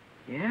him.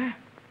 Yeah?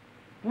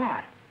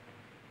 What?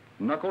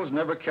 Knuckles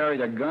never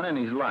carried a gun in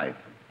his life.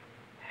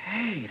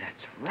 Hey,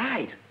 that's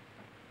right.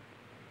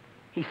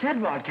 He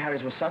said rod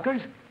carriers were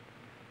suckers.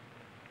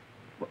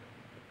 Well,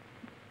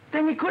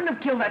 then he couldn't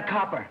have killed that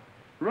copper.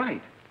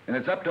 Right. And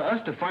it's up to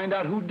us to find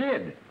out who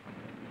did.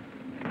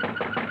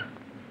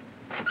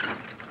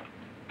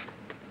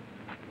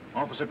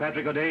 Officer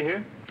Patrick O'Day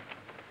here?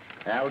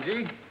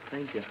 Algie?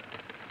 Thank you.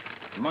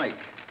 Mike.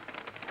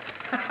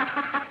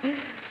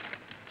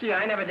 Gee,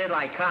 I never did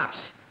like cops.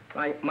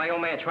 My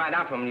old man tried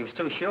out for him and he was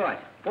too short.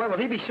 Boy, will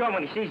he be short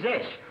when he sees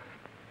this.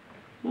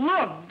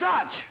 Look,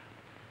 Dutch.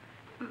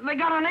 They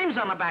got our names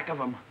on the back of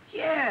them.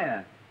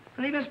 Yeah,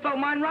 and he even spelled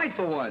mine right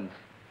for once.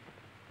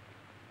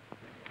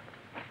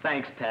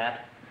 Thanks,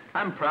 Pat.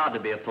 I'm proud to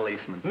be a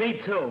policeman.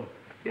 Me too.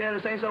 Yeah,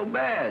 this ain't so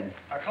bad.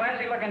 A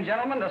classy-looking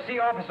gentleman to see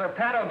Officer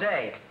Pat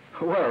O'Day.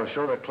 Well,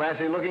 show the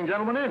classy-looking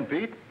gentleman in,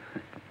 Pete.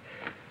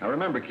 Now,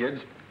 remember,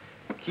 kids,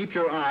 keep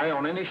your eye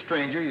on any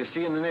stranger you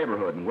see in the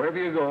neighborhood, and wherever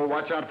you go,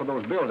 watch out for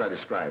those bills I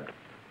described.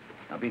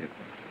 Now, beat it.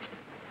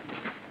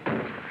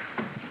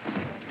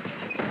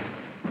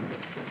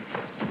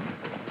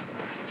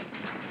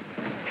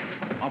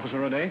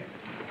 Officer O'Day?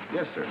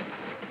 Yes, sir.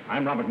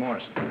 I'm Robert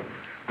Morrison.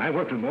 I've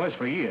worked with boys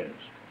for years.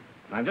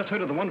 And I've just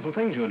heard of the wonderful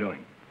things you're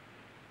doing.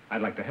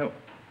 I'd like to help.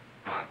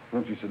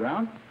 Won't you sit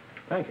down?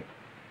 Thank you.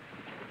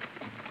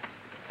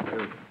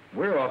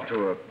 We're off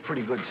to a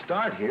pretty good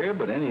start here,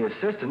 but any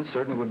assistance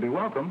certainly would be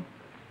welcome.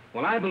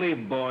 Well, I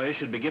believe boys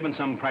should be given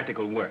some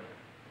practical work,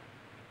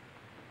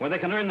 where they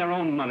can earn their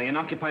own money and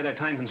occupy their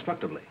time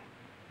constructively.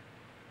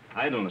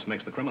 Idleness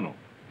makes the criminal.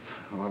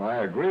 Well, I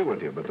agree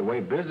with you, but the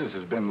way business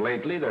has been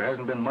lately, there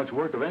hasn't been much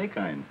work of any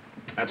kind.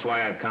 That's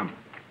why I've come.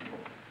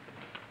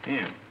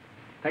 Here,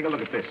 take a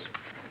look at this.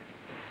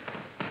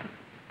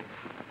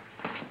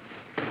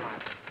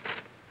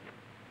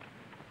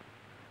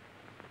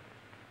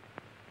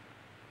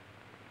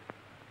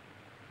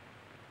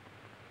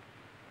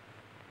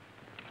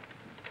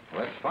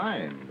 Well, that's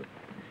fine. But...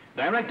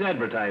 Direct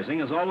advertising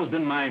has always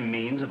been my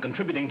means of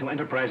contributing to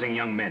enterprising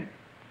young men.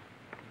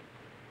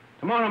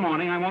 Tomorrow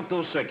morning, I want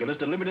those circulars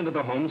delivered into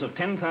the homes of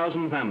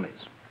 10,000 families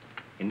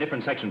in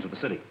different sections of the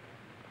city.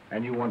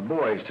 And you want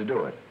boys to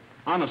do it?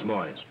 Honest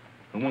boys,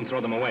 who won't throw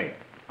them away.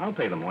 I'll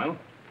pay them well.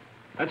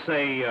 Let's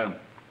say,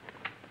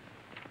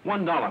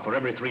 $1 for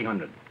every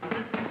 300.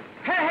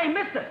 Hey,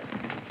 mister!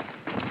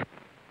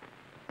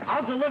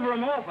 I'll deliver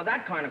them all for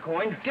that kind of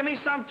coin. Give me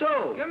some,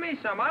 too. Give me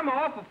some. I'm an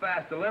awful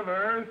fast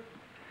deliverer.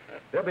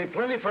 There'll be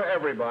plenty for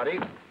everybody,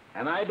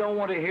 and I don't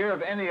want to hear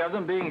of any of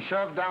them being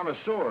shoved down a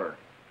sewer.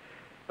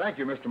 Thank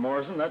you, Mr.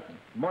 Morrison. That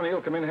money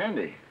will come in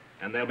handy.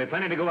 And there'll be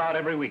plenty to go out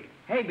every week.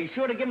 Hey, be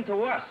sure to give them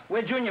to us.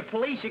 We're junior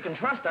police. You can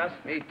trust us.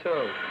 Me,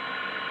 too.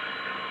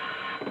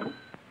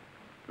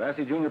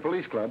 Vassy Junior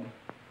Police Club.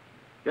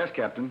 Yes,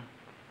 Captain.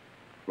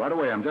 Right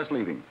away, I'm just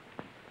leaving.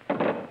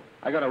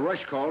 I got a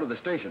rush call to the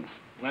station.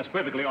 That's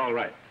perfectly all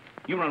right.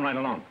 You run right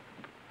along.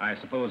 I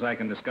suppose I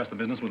can discuss the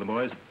business with the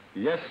boys?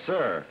 Yes,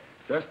 sir.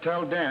 Just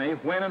tell Danny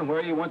when and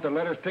where you want the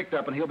letters picked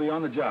up, and he'll be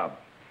on the job.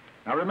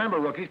 Now, remember,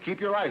 rookies, keep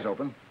your eyes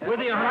open. With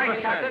you,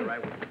 right, Captain.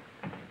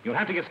 You'll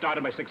have to get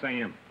started by 6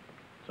 a.m.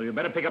 So you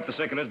better pick up the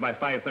circulars by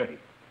 5:30.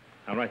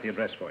 I'll write the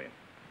address for you.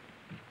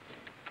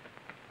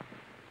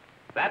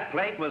 That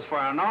plate was for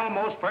an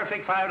almost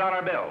perfect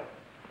 $5 bill.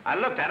 I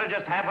looked at it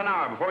just half an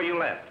hour before you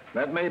left.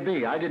 That may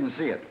be. I didn't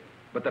see it.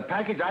 But the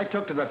package I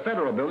took to the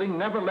Federal Building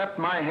never left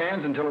my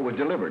hands until it was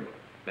delivered.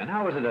 Then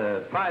how was it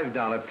a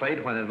 $5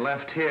 plate when it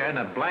left here and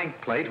a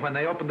blank plate when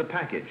they opened the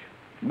package?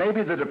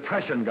 Maybe the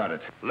Depression got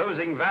it.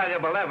 Losing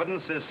valuable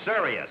evidence is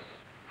serious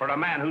for a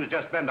man who's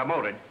just been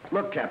demoted.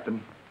 Look,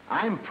 Captain,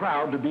 I'm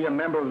proud to be a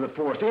member of the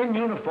force, in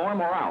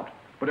uniform or out.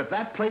 But if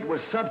that plate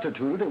was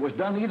substituted, it was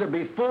done either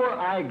before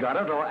I got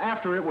it or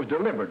after it was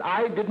delivered.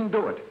 I didn't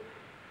do it.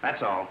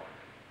 That's all.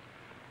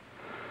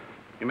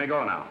 You may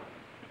go now.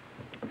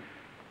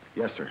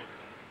 Yes, sir.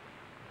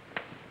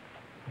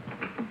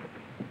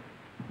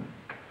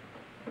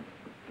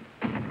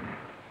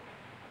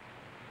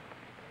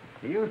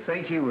 Do you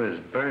think he was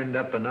burned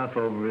up enough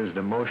over his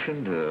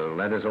demotion to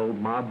let his old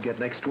mob get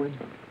next to him?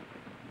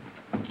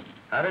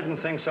 I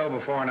didn't think so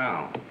before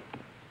now.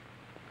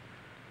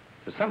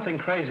 There's something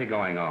crazy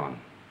going on.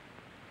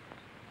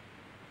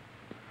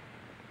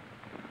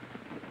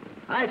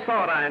 I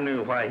thought I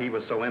knew why he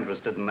was so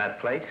interested in that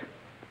plate.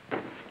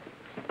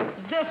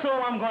 Is this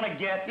all I'm gonna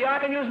get? Yeah, I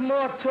can use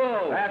more,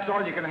 too. That's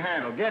all you can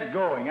handle. Get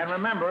going. And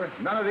remember,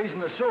 none of these in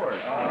the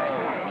sewers.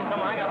 Come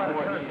on, I got a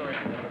lot of territory.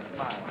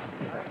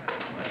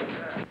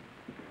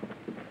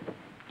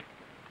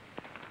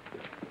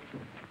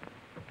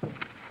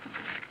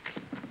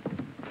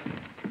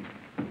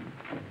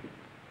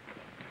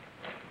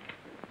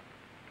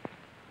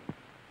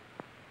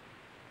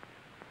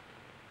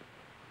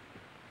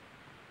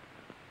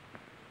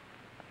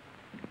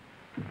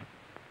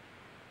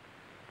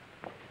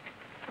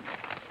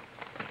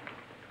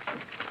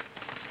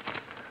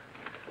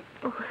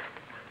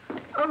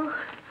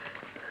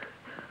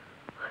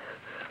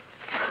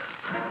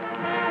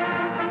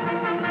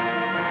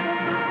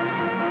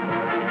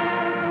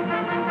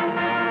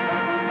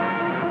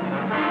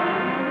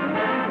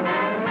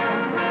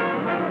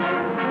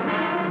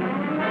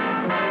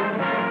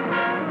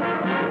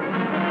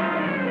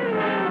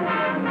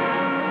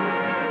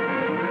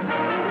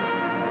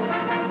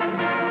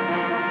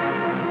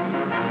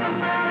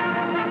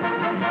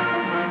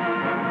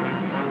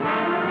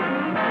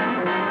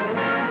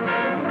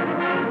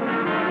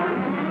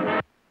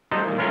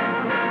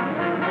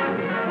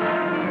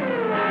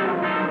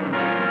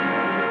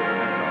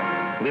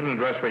 Leave an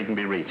address where you can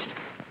be reached.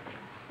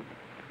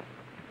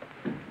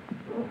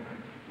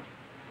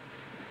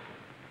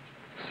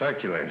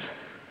 Circulars.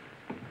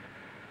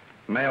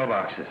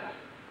 Mailboxes.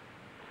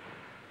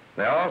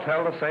 They all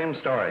tell the same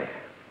story.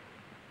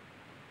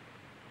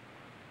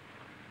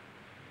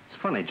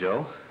 It's funny,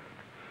 Joe.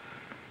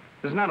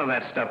 There's none of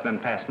that stuff been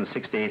passed in the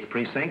 68th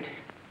precinct.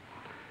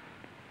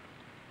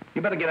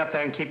 You better get up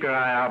there and keep your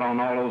eye out on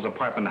all those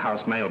apartment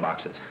house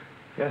mailboxes.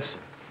 Yes, sir.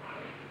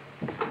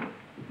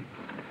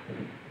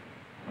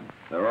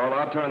 They're all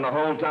out turning the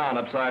whole town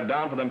upside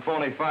down for them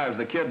phony fives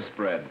the kids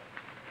spread.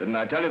 Didn't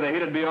I tell you the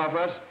heat'd be off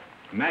us?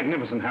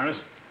 Magnificent, Harris.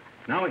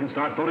 Now we can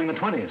start voting the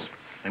 20s.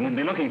 They won't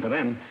be looking for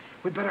them.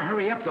 We'd better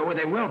hurry up, though, or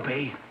they will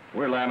be.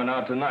 We're lambing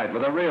out tonight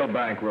with a real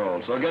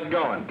bankroll, so get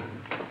going.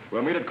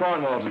 We'll meet at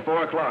Cornwall's at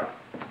 4 o'clock.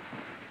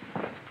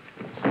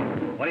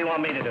 What do you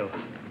want me to do?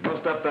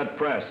 Bust up that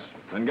press,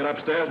 then get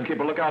upstairs and keep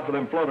a lookout for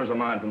them floaters of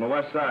mine from the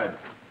west side.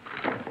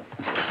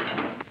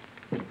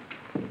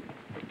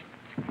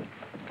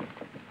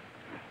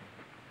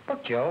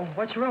 Look, Joe,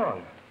 what's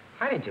wrong?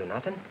 I didn't do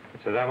nothing.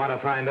 Says I want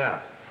to find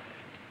out.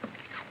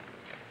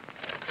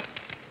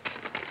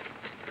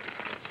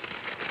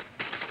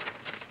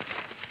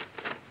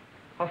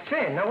 Oh,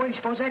 Finn, now where do you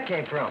suppose that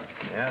came from?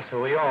 Yeah,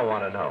 so we all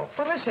want to know.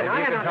 Well, listen, Maybe I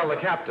you had can nothing tell to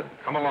the captain.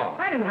 Come along.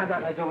 I didn't have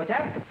nothing to do with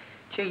that.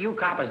 Gee, you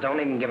coppers don't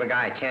even give a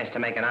guy a chance to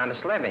make an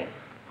honest living.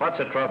 What's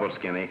the trouble,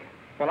 Skinny?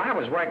 Well, I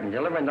was working,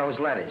 delivering those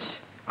letters.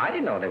 I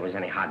didn't know there was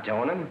any hot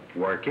dough in them.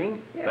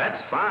 Working? Yeah.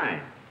 That's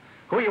fine.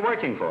 Who are you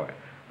working for?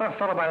 Well, a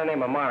fellow by the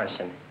name of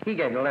Morrison. He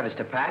gave the letters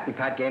to Pat, and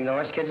Pat gave them to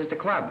us kids at the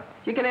club.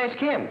 You can ask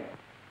him.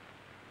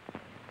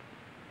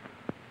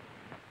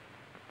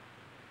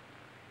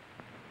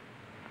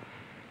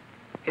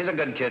 He's a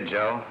good kid,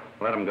 Joe.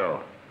 Let him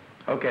go.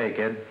 Okay,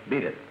 kid.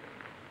 Beat it.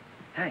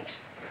 Thanks.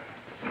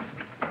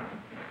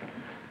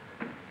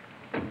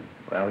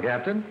 Well,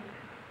 Captain?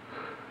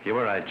 You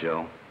were right,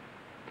 Joe.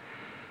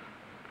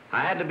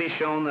 I had to be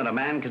shown that a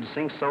man could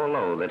sink so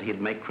low that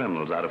he'd make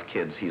criminals out of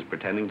kids he's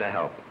pretending to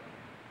help.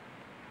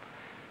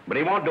 But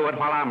he won't do it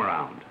while I'm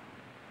around.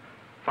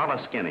 Follow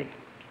Skinny.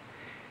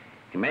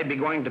 He may be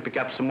going to pick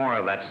up some more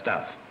of that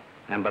stuff.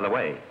 And by the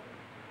way,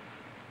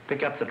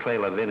 pick up the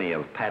trail of any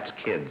of Pat's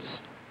kids,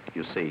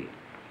 you see.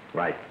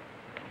 Right.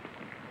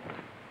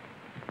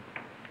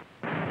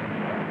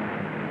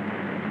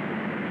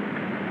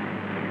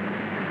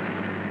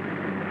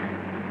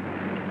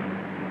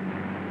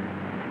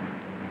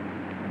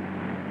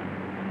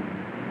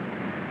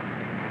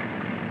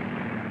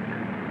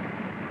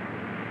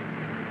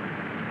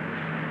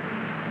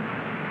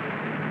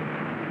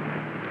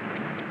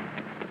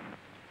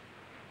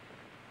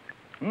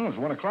 It's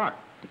 1 o'clock.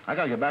 I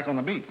gotta get back on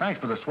the beat. Thanks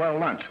for the swell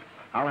lunch.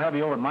 I'll have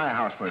you over at my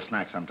house for a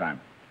snack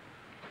sometime.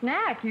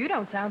 Snack? You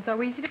don't sound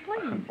so easy to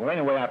please. Well,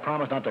 anyway, I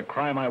promise not to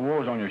cry my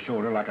woes on your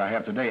shoulder like I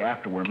have today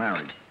after we're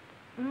married.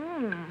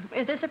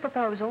 Is this a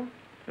proposal?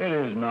 It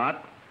is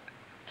not.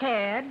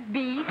 Cad,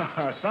 beef?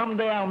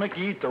 Someday I'll make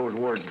you eat those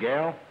words,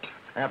 gal.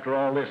 After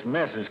all this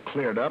mess is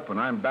cleared up and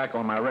I'm back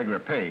on my regular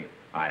pay,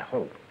 I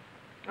hope.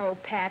 Oh,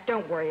 Pat,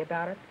 don't worry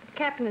about it. The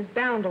captain is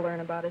bound to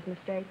learn about his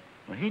mistake.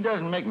 Well, he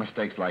doesn't make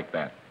mistakes like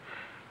that.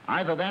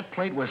 Either that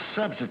plate was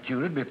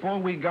substituted before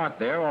we got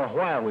there or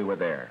while we were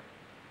there.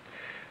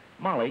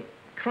 Molly,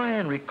 try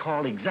and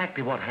recall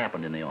exactly what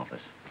happened in the office.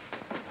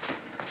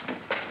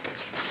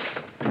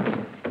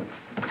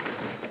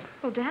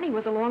 Well, Danny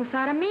was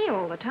alongside of me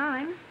all the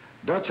time.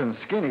 Dutch and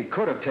Skinny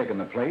could have taken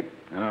the plate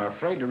and are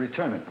afraid to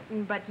return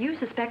it. But you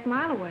suspect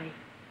Mileaway.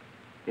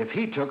 If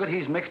he took it,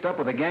 he's mixed up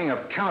with a gang of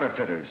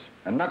counterfeiters,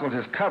 and Knuckles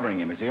is covering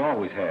him, as he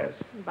always has.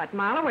 But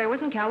Mileaway was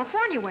in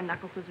California when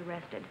Knuckles was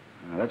arrested.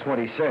 That's what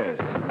he says.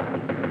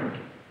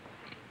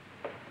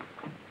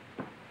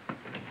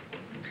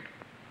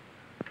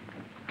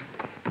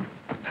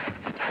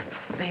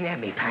 They ain't at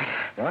me, Pat.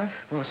 What?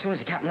 Well, as soon as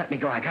the captain let me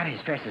go, I got it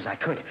as fast as I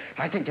could.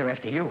 I think they're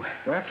after you.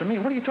 They're after me?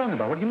 What are you talking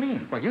about? What do you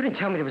mean? Well, you didn't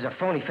tell me there was a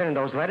phony Finn in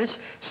those letters,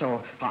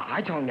 so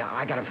I told him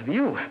I got them from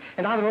you.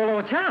 And now they're all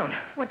over town.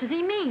 What does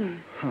he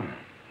mean?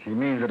 He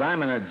means that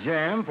I'm in a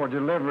jam for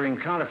delivering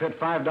counterfeit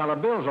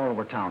 $5 bills all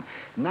over town.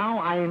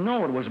 Now I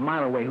know it was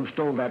Mileaway who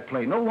stole that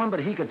plate. No one but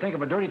he could think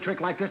of a dirty trick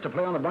like this to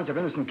play on a bunch of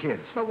innocent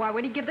kids. But why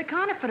would he give the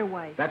counterfeit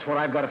away? That's what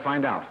I've got to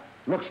find out.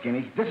 Look,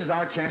 Skinny, this is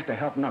our chance to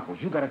help Knuckles.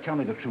 You got to tell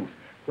me the truth.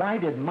 Why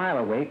did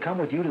Mileaway come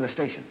with you to the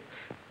station?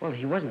 Well,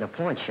 he wasn't a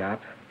pawn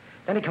shop.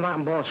 Then he come out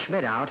and bawled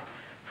Schmidt out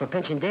for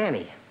pinching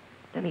Danny.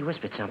 Then he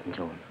whispered something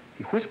to him.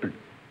 He whispered?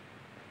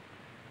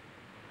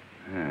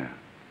 Yeah.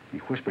 He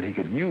whispered he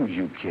could use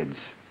you kids.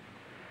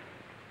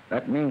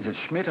 That means that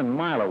Schmidt and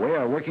Mileaway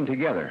are working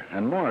together,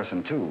 and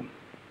Morrison, too.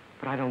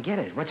 But I don't get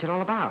it. What's it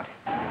all about?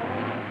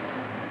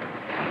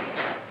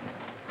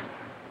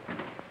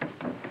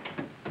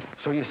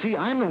 So you see,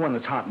 I'm the one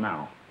that's hot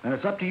now, and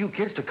it's up to you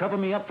kids to cover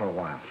me up for a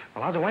while.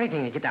 Well, I'll do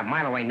anything to get that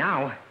Mileaway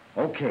now.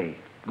 Okay.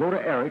 Go to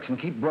Eric's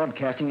and keep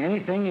broadcasting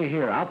anything you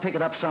hear. I'll pick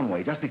it up some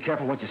way. Just be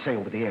careful what you say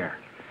over the air.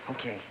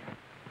 Okay.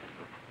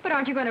 But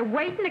aren't you going to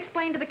wait and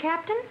explain to the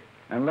captain?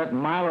 And let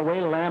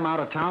Mileaway lamb out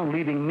of town,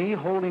 leaving me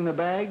holding the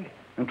bag?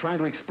 And trying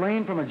to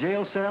explain from a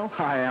jail cell?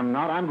 I am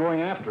not. I'm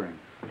going after him.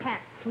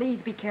 Pat, please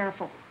be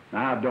careful.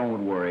 Now,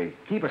 don't worry.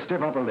 Keep a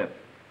stiff upper lip.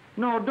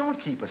 No,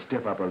 don't keep a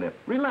stiff upper lip.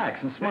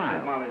 Relax and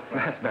smile.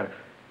 That's better.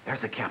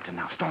 There's the captain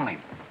now. Stall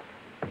him.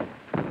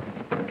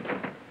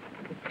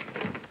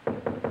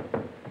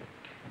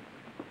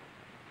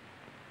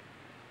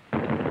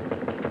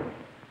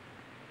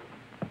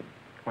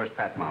 Where's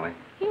Pat, Molly?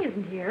 He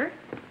isn't here.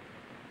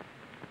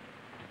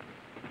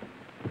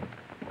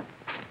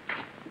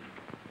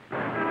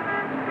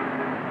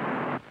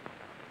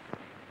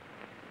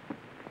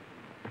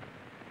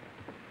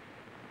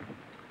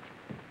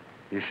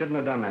 You shouldn't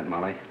have done that,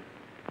 Molly.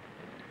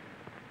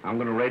 I'm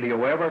going to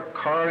radio every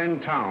car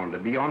in town to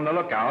be on the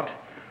lookout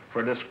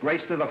for a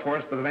disgrace to the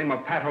force by the name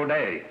of Pat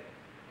O'Day.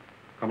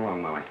 Come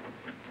along, Molly.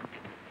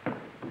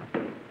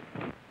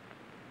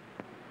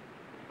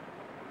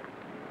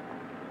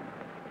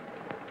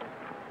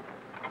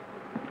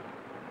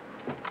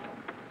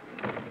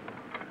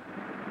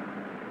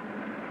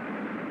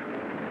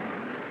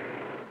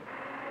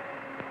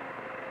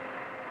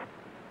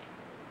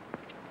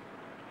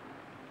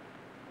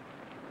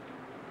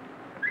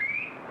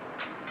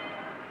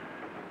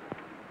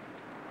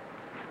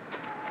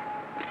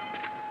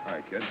 Hi,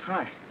 kid.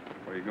 Hi.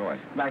 Where are you going?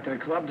 Back to the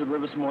club to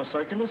deliver some more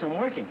circulars. I'm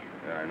working.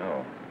 Yeah, I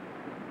know.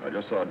 I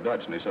just saw Dutch,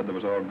 and he said they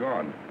was all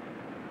gone.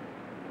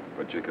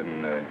 But you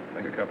can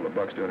make a couple of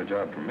bucks doing a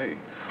job for me.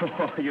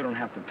 Oh, you don't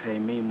have to pay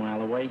me,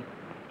 Mileaway.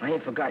 I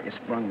ain't forgot you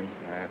sprung me.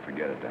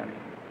 Forget it, Danny.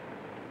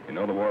 You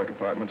know the Warwick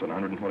Apartments on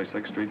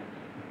 126th Street?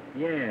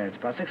 Yeah, it's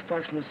about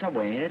 $6 from the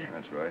subway, ain't it?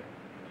 That's right.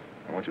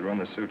 I want you to run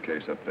this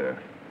suitcase up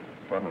there.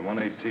 Apartment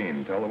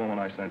 118. Tell the woman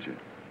I sent you.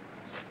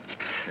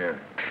 Here.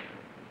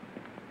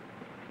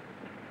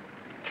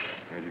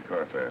 Here's your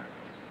car fare.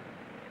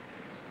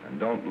 And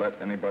don't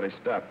let anybody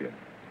stop you.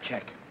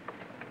 Check.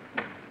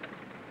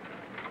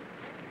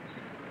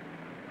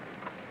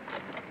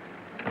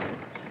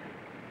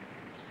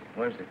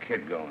 Where's the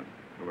kid going?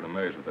 Over to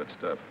Mays with that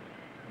stuff.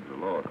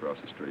 There's a law across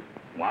the street.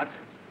 What?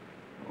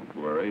 Don't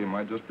worry, he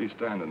might just be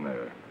standing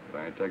there. But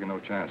I ain't taking no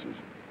chances.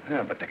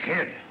 Yeah, but the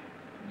kid.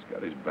 He's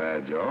got his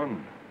badge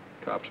on.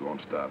 Cops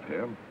won't stop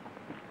him.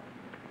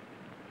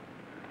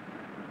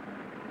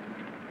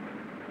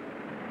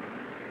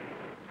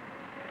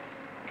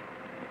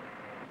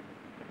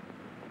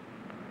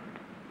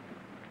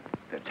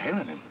 They're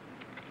tailing him.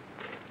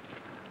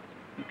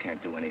 You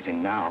can't do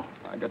anything now.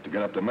 I got to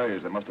get up to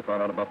Mays. They must have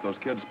found out about those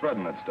kids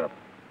spreading that stuff.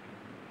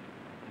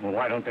 Well,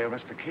 why don't they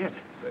arrest the kid?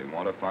 They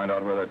want to find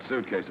out where that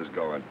suitcase is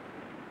going.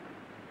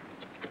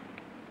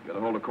 Get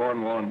a hold of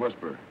Cornwall and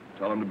whisper.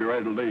 Tell them to be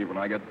ready to leave when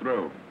I get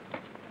through.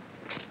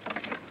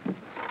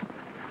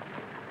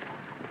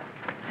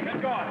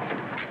 Get going.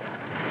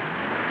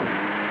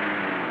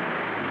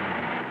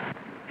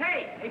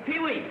 Hey,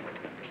 Pee-wee.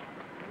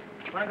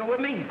 Want to go with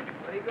me?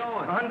 Where are you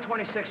going?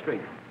 126th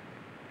Street.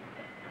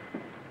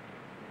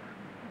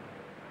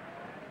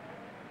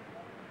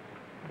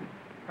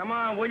 Come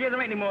on, will you?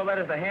 There ain't any more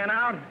letters to hand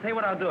out. Tell you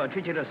what I'll do. I'll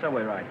treat you to a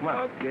subway ride. Come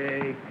on.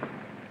 Okay.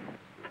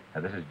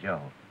 This is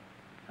Joe.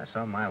 I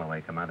saw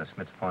Mileaway come out of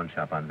Smith's pawn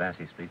shop on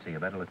Vassy Street, so you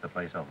better look the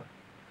place over.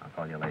 I'll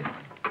call you later.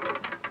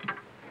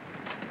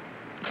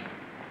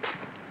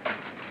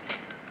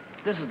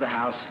 This is the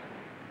house.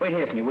 Wait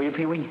here for me, will you,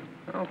 Pee-wee?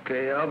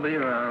 Okay, I'll be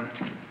around.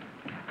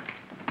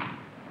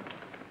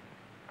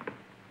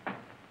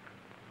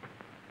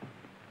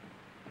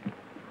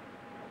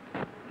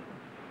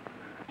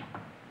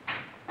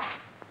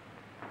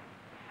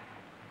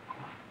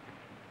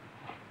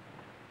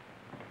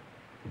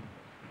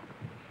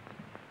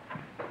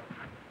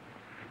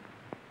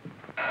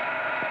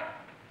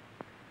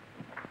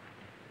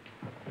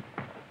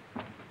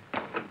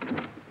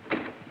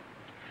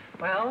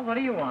 Well, what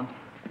do you want?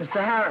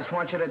 Mr. Harris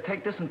wants you to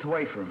take this and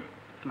away from him.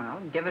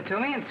 Well, give it to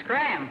me and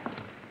scram.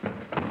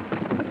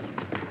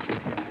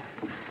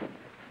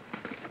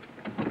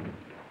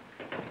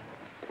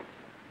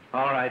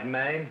 All right,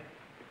 May.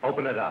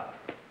 Open it up.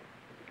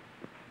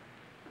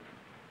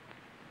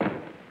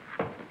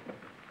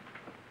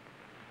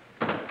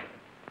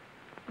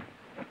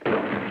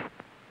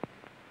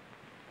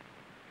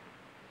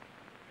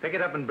 Pick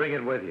it up and bring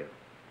it with you.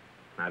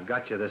 I've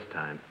got you this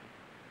time.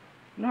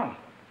 No.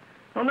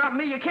 No, not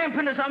me. You can't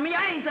pin this on me.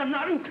 I ain't done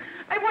nothing.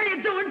 Hey, what are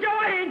you doing, Joe?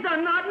 I ain't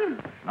done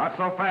nothing. Not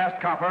so fast,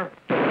 copper.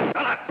 Shut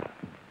up.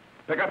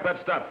 Pick up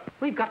that stuff.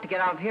 We've got to get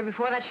out of here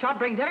before that shot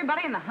brings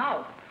everybody in the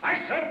house.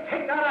 I said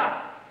pick that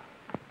up.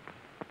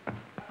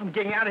 I'm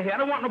getting out of here. I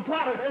don't want no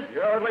part of this.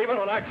 You're leaving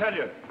when I tell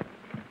you.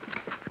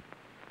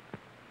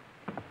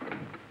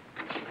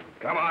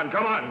 Come on,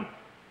 come on.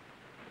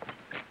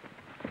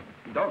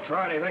 Don't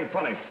try anything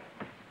funny.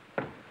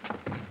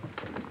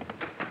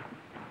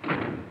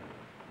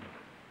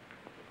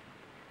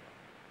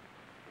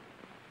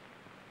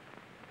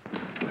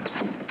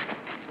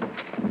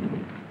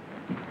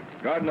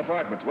 Garden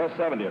Apartments, West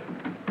 70th.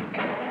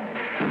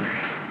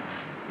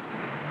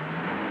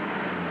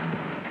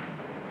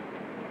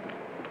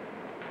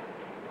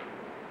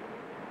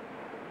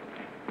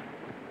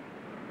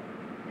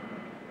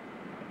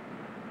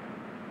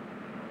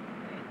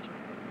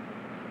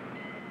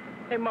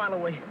 Hey,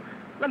 Mileaway,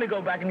 let me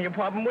go back in the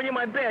apartment. Will you?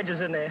 My badge is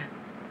in there.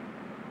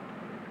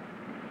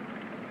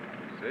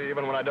 See,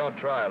 even when I don't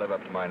try, I live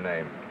up to my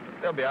name.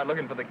 They'll be out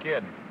looking for the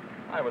kid.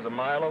 I was a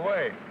mile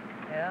away.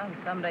 Yeah, and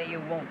someday you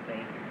won't be.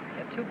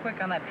 You're too quick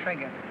on that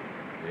trigger.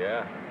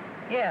 Yeah?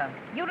 Yeah,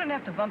 you didn't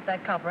have to bump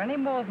that copper any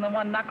more than the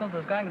one Knuckles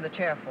is going to the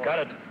chair for. Got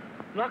it.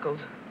 Knuckles?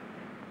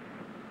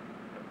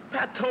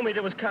 Pat told me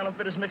there was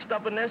counterfeiters mixed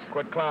up in this.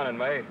 Quit clowning,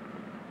 May.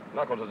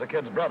 Knuckles is the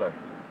kid's brother.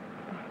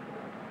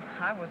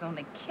 I was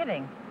only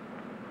kidding.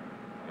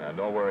 Now,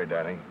 don't worry,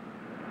 Danny.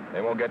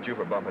 They won't get you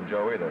for bumping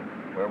Joe either.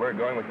 Where we're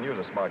going, we can use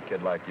a smart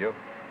kid like you.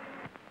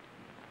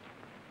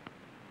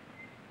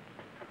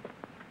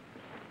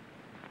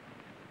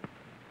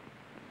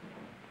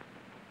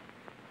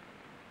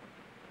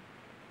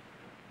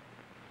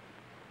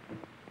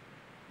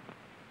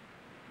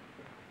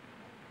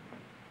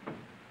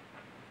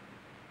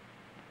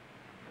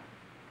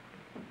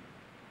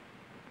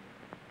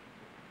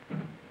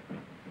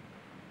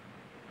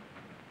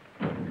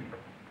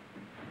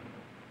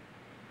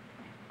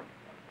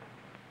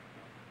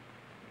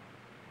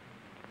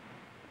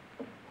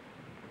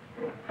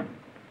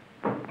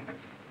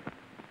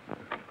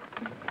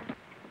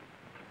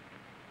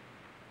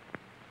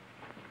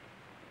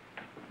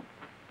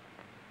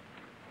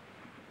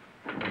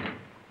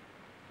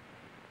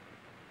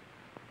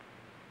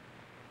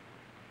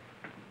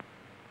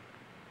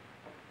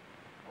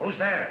 Who's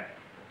there?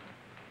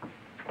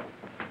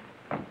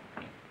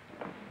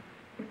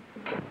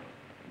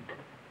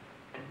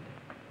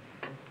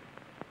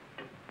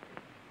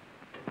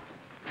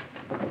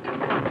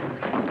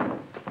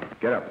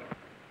 Get up.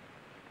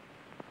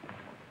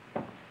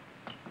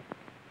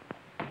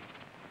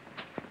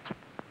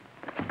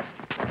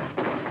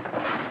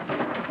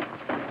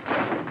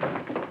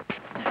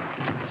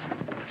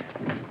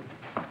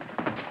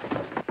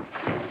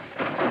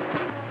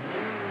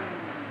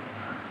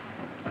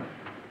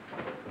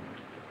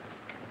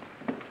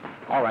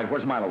 All right,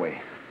 where's Mileaway?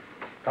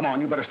 Come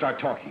on, you better start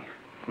talking.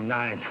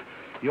 9.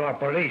 You are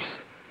police.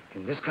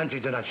 In this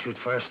country, do not shoot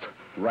first.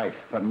 Right,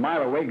 but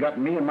Mileaway got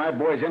me and my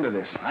boys into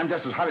this. I'm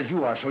just as hot as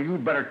you are, so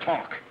you'd better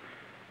talk.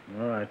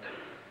 All right.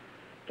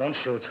 Don't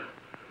shoot.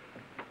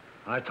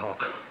 I talk.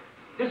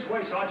 This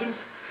way, Sergeant.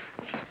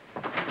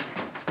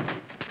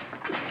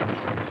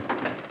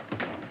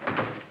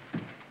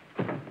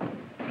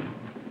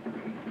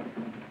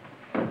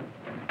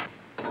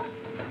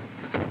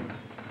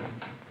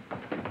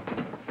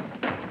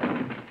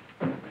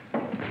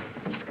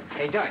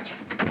 Hey, Dutch.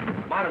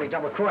 Marjorie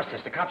double-crossed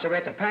us. The cops are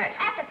after Pat.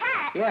 After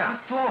Pat? Yeah.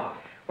 What for?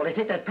 Well, they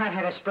think that Pat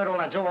had us spread all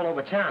that dough all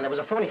over town. There was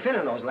a phony fin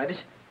in those letters.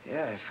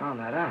 Yeah, I found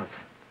that out.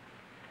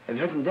 Have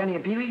you heard from Denny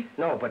and Pee-wee?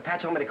 No, but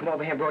Pat told me to come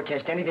over here and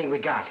broadcast anything we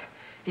got.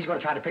 He's going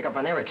to try to pick up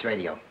on Eric's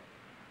radio.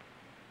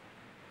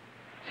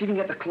 See if you can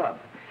get the club.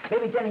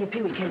 Maybe Denny and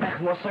Pee-wee came back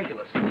with more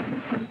circulars.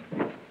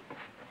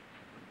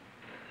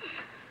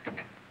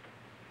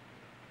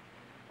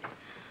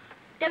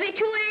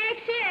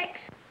 W2AX6.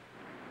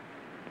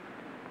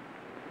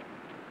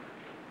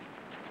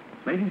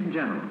 Ladies and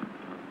gentlemen,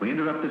 we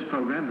interrupt this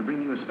program to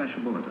bring you a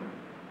special bulletin.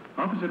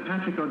 Officer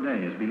Patrick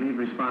O'Day is believed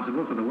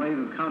responsible for the wave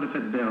of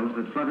counterfeit bills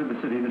that flooded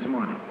the city this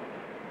morning.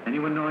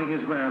 Anyone knowing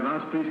his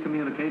whereabouts, please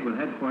communicate with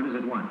headquarters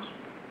at once.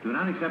 Do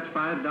not accept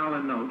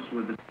 $5 notes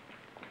with the...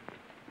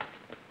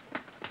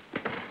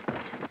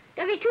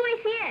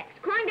 W2ACX.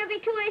 Calling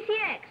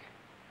W2ACX.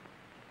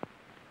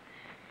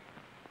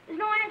 There's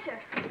no answer.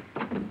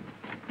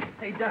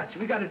 Hey, Dutch,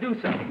 we got to do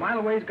something.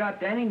 Mileaway's got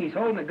Danny, and he's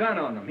holding a gun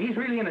on him. He's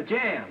really in a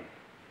jam.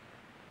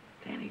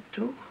 Danny,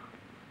 too?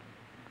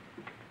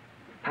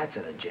 Pat's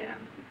in a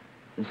jam.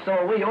 And so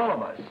are we, all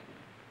of us.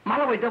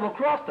 Mileaway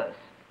double-crossed us.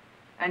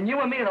 And you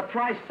and me are the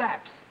prize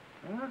saps.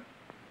 Huh?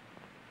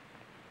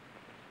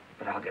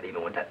 But I'll get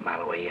even with that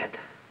Mileaway yet.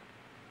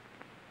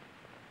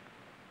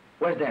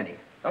 Where's Danny?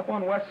 Up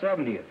on West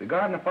 70th, the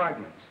Garden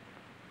Apartments.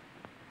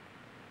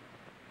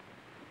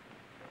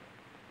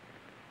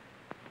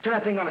 Turn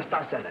that thing on and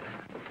start sending.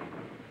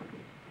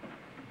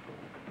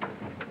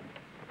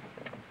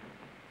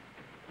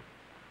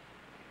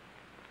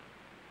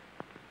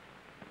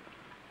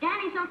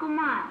 Danny's Uncle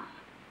Miles.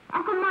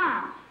 Uncle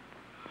Miles,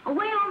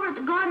 away over at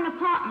the Garden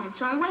Apartments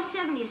on West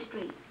 70th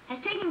Street, has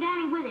taken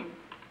Danny with him.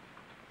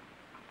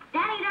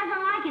 Danny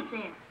doesn't like it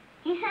there.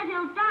 He says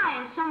he'll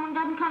die if someone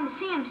doesn't come to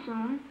see him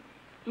soon.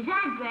 His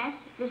address,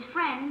 if his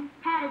friend,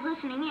 Pat, is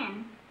listening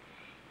in,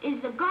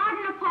 is the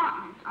Garden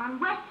Apartments on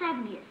West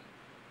 70th.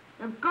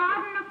 The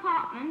Garden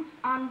Apartments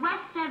on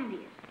West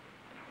 70th.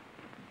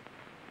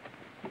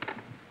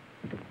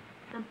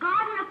 The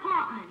Garden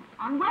Apartments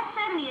on West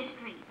 70th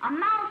Street. A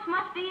mouse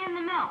must be in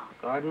the milk.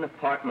 Garden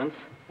Apartments,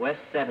 West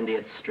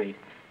 70th Street.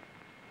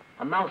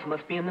 A mouse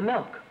must be in the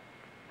milk.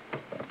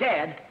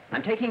 Dad,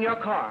 I'm taking your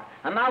car.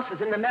 A mouse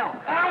is in the milk.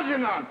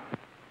 Algernon!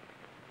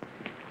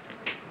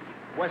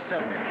 West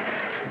 70th.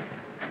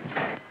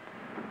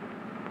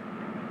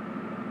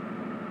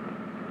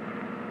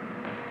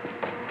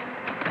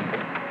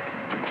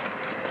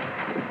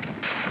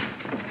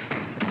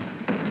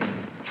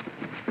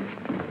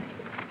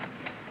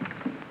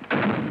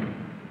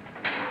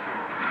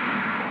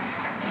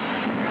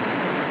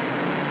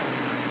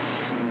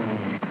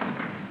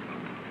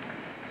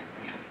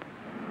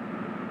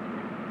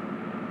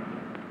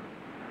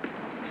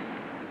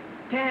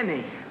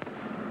 Danny.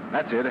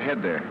 That's it,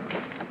 ahead there.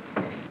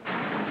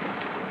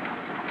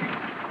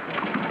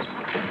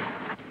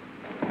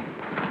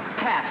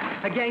 Pat,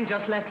 A gang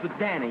just left with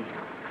Danny.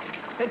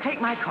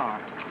 Take my car.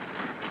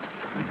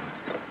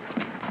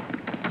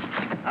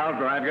 I'll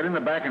drive. Get in the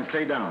back and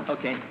stay down.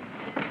 Okay.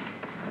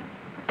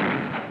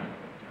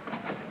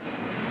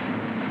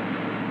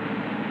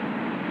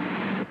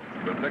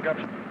 Good pickup.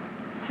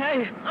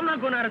 Hey, I'm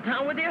not going out of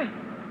town with you.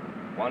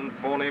 One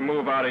phony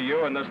move out of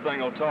you and this thing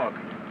will talk.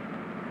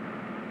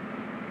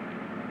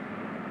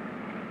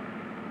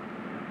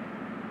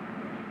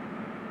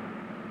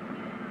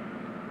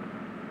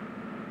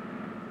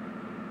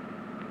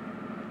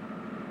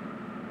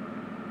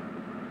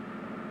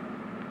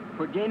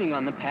 We're gaining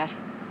on them, Pat.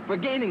 We're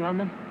gaining on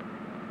them.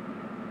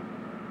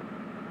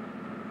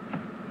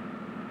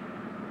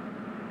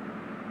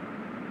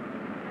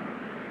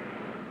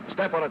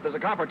 Step on it. There's a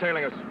copper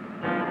tailing us.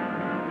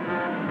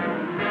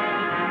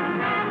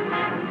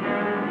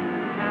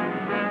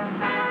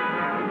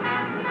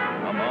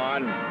 Come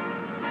on.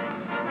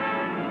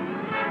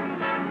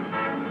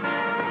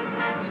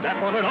 Step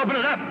on it. Open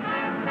it up.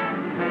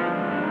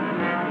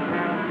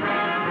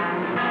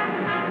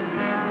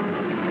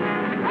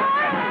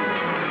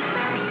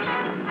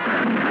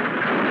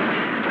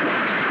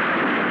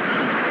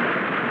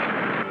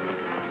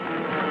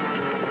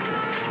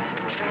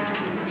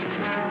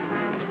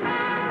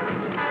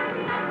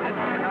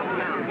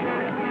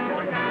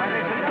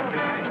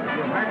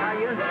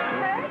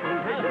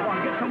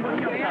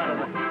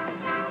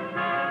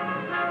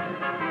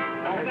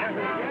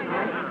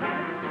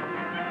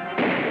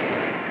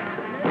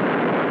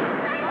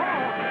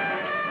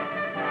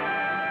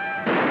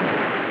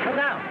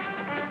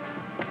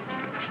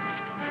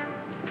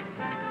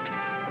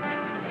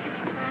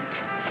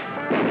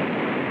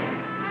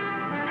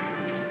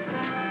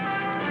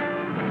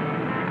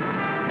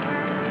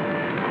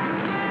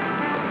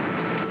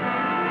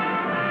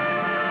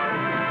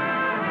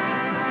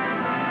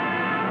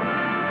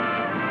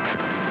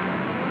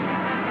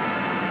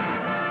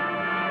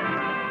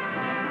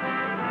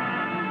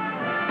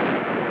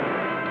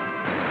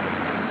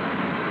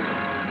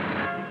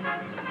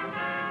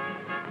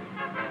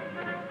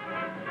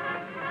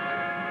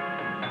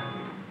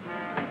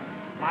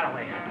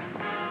 Mileaway.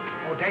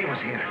 O'Day was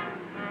here.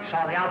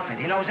 Saw the outfit.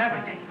 He knows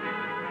everything.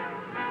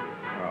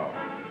 Oh,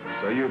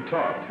 so you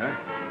talked, huh?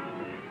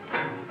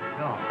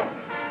 No.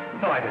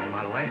 No, I didn't,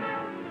 Mileaway.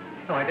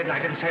 No, I didn't. I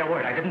didn't say a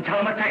word. I didn't tell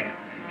him a thing.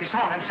 He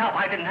saw it himself.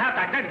 I didn't have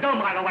to. I didn't go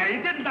Mileaway. He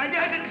didn't. I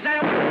didn't say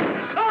a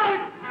word.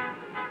 Oh!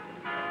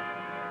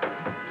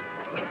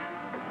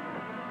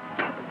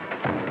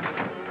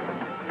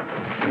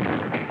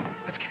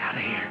 Let's get out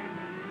of here.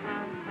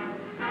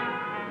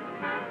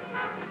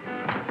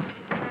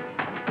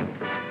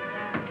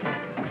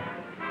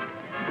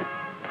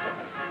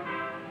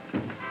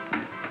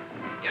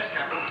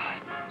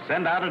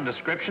 Send out a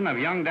description of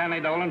young Danny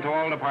Dolan to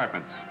all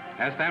departments.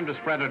 Ask them to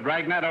spread a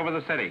dragnet over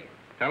the city.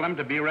 Tell them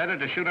to be ready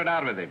to shoot it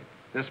out with him.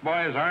 This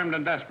boy is armed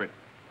and desperate.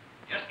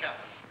 Yes,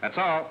 Captain. That's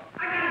all.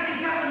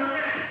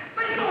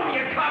 Let go of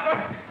your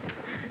cover!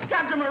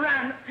 Captain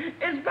Moran,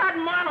 it's Pat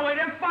and Mileaway.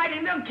 They're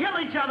fighting. They'll kill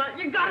each other.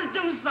 You gotta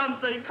do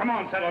something. Come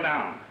on, settle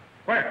down.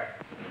 Where?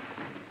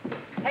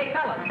 Hey,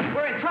 fellas,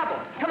 we're in trouble.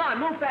 Come on,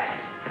 move fast.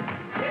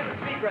 Here's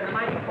the speaker and the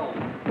microphone.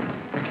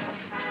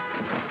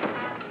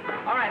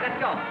 All right,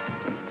 let's go.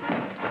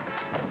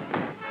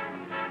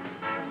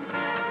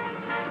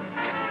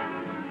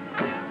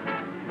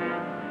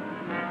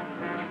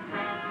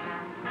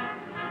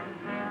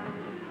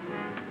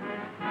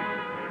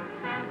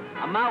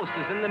 A mouse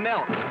is in the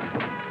milk.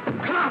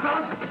 Come on,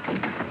 fellas.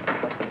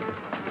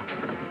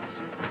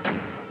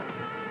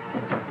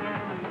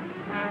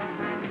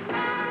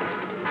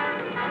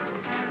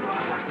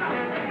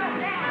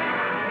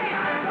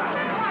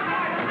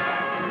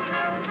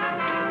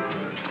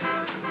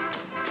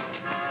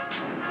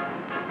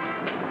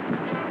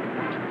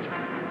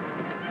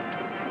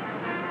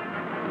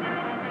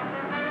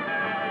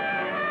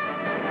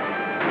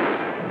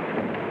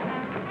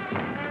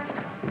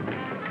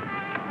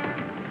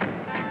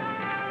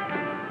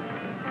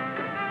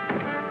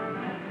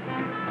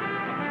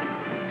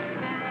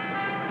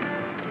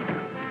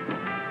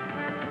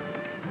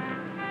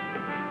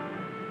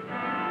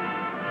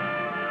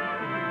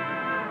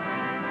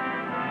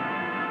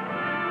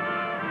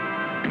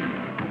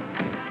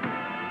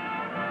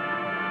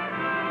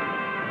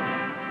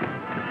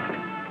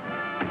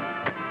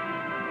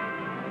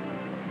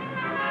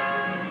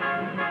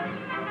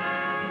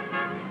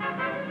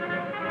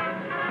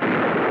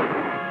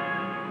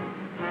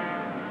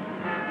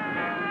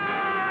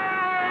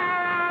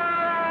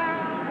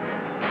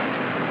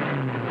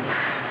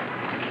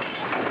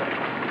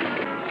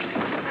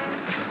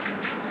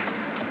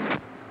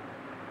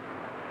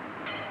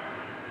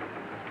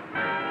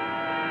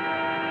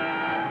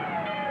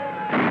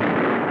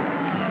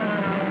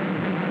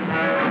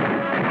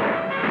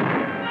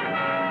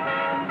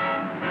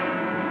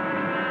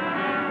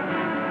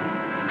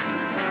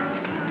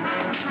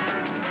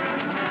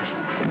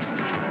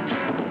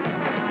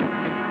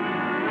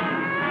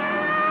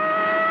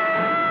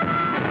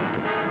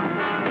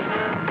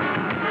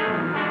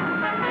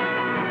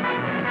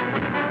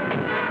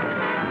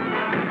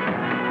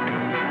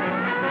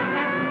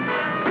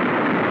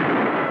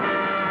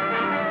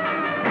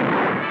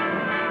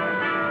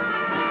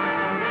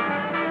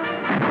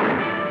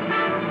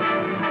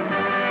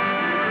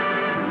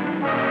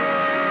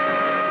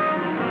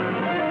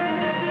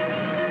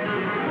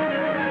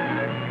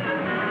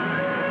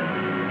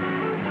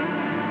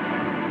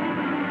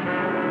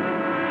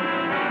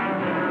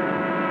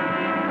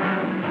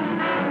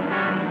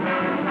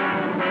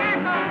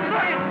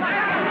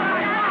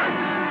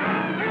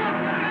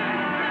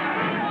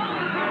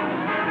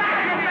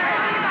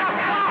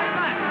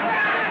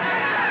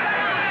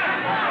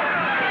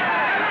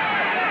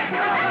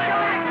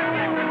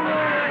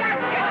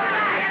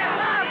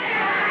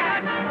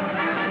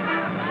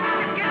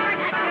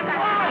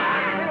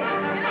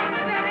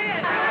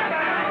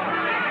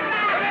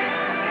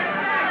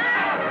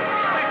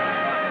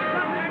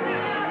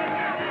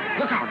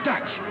 about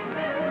Dutch?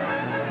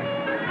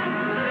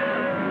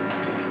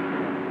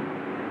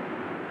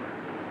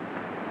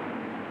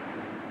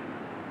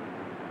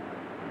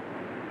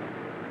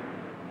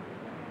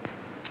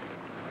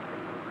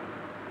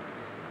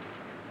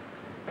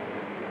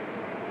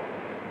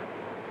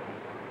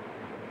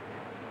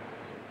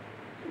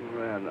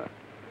 Well,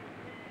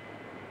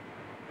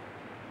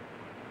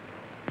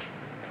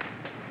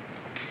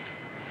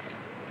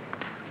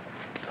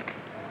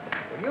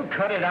 You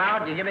cut it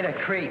out, you give me the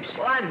creeps.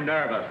 Well, I'm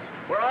nervous.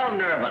 We're all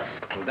nervous.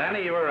 Well,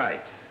 Danny, you were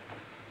right.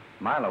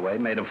 Mileaway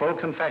made a full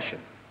confession.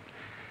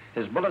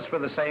 His bullets were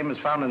the same as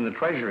found in the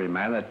Treasury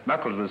man that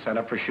Knuckles was sent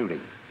up for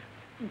shooting.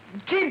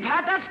 Gee,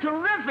 Pat, that's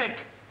terrific.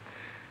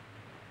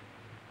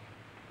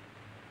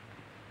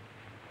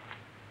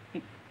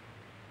 Hey,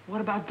 what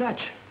about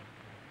Dutch?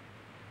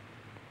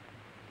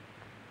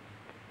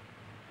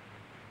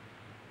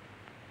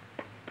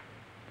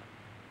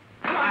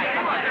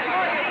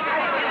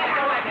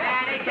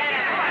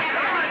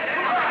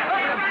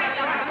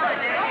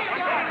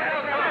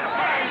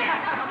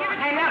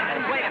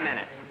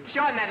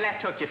 Showing that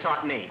left hook you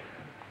taught me.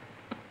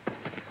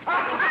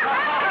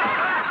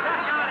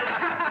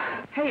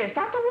 Hey, is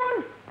that the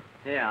one?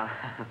 Yeah,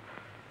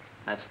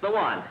 that's the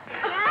one.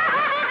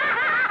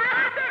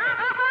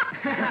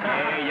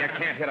 Hey, you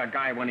can't hit a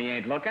guy when he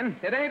ain't looking.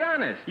 It ain't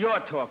honest. You're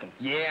talking.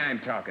 Yeah,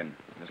 I'm talking.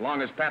 As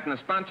long as Pat and the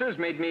sponsors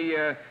made me,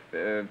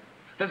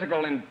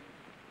 physical in...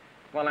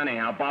 Well,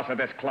 anyhow, boss of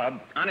this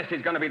club,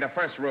 honesty's gonna be the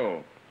first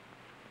rule.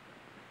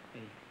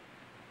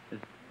 Hey,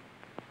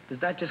 does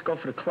that just go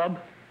for the club?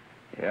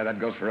 Yeah, that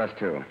goes for us,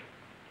 too.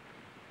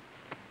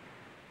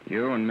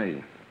 You and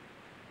me.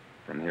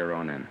 From here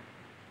on in.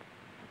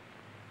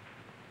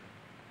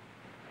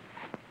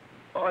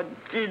 Oh,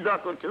 gee,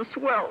 Knuckles, you're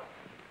swell.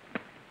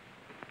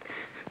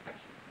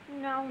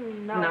 No.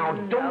 Now,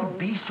 don't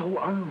be so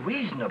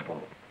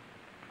unreasonable.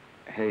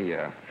 Hey,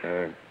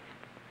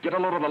 get a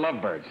load of the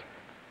lovebirds.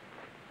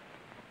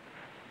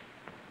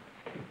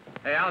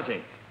 Hey,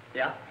 Algie.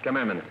 Yeah? Come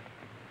here a minute.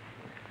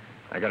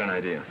 I got an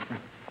idea.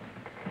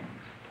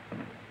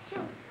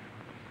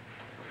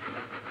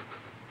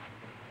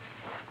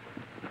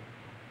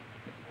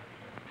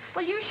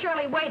 Well, you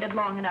surely waited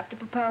long enough to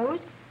propose.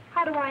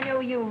 How do I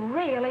know you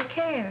really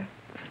care?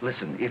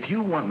 Listen, if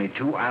you want me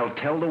to, I'll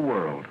tell the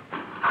world.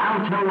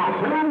 I'll tell the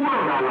whole world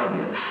I love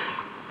you.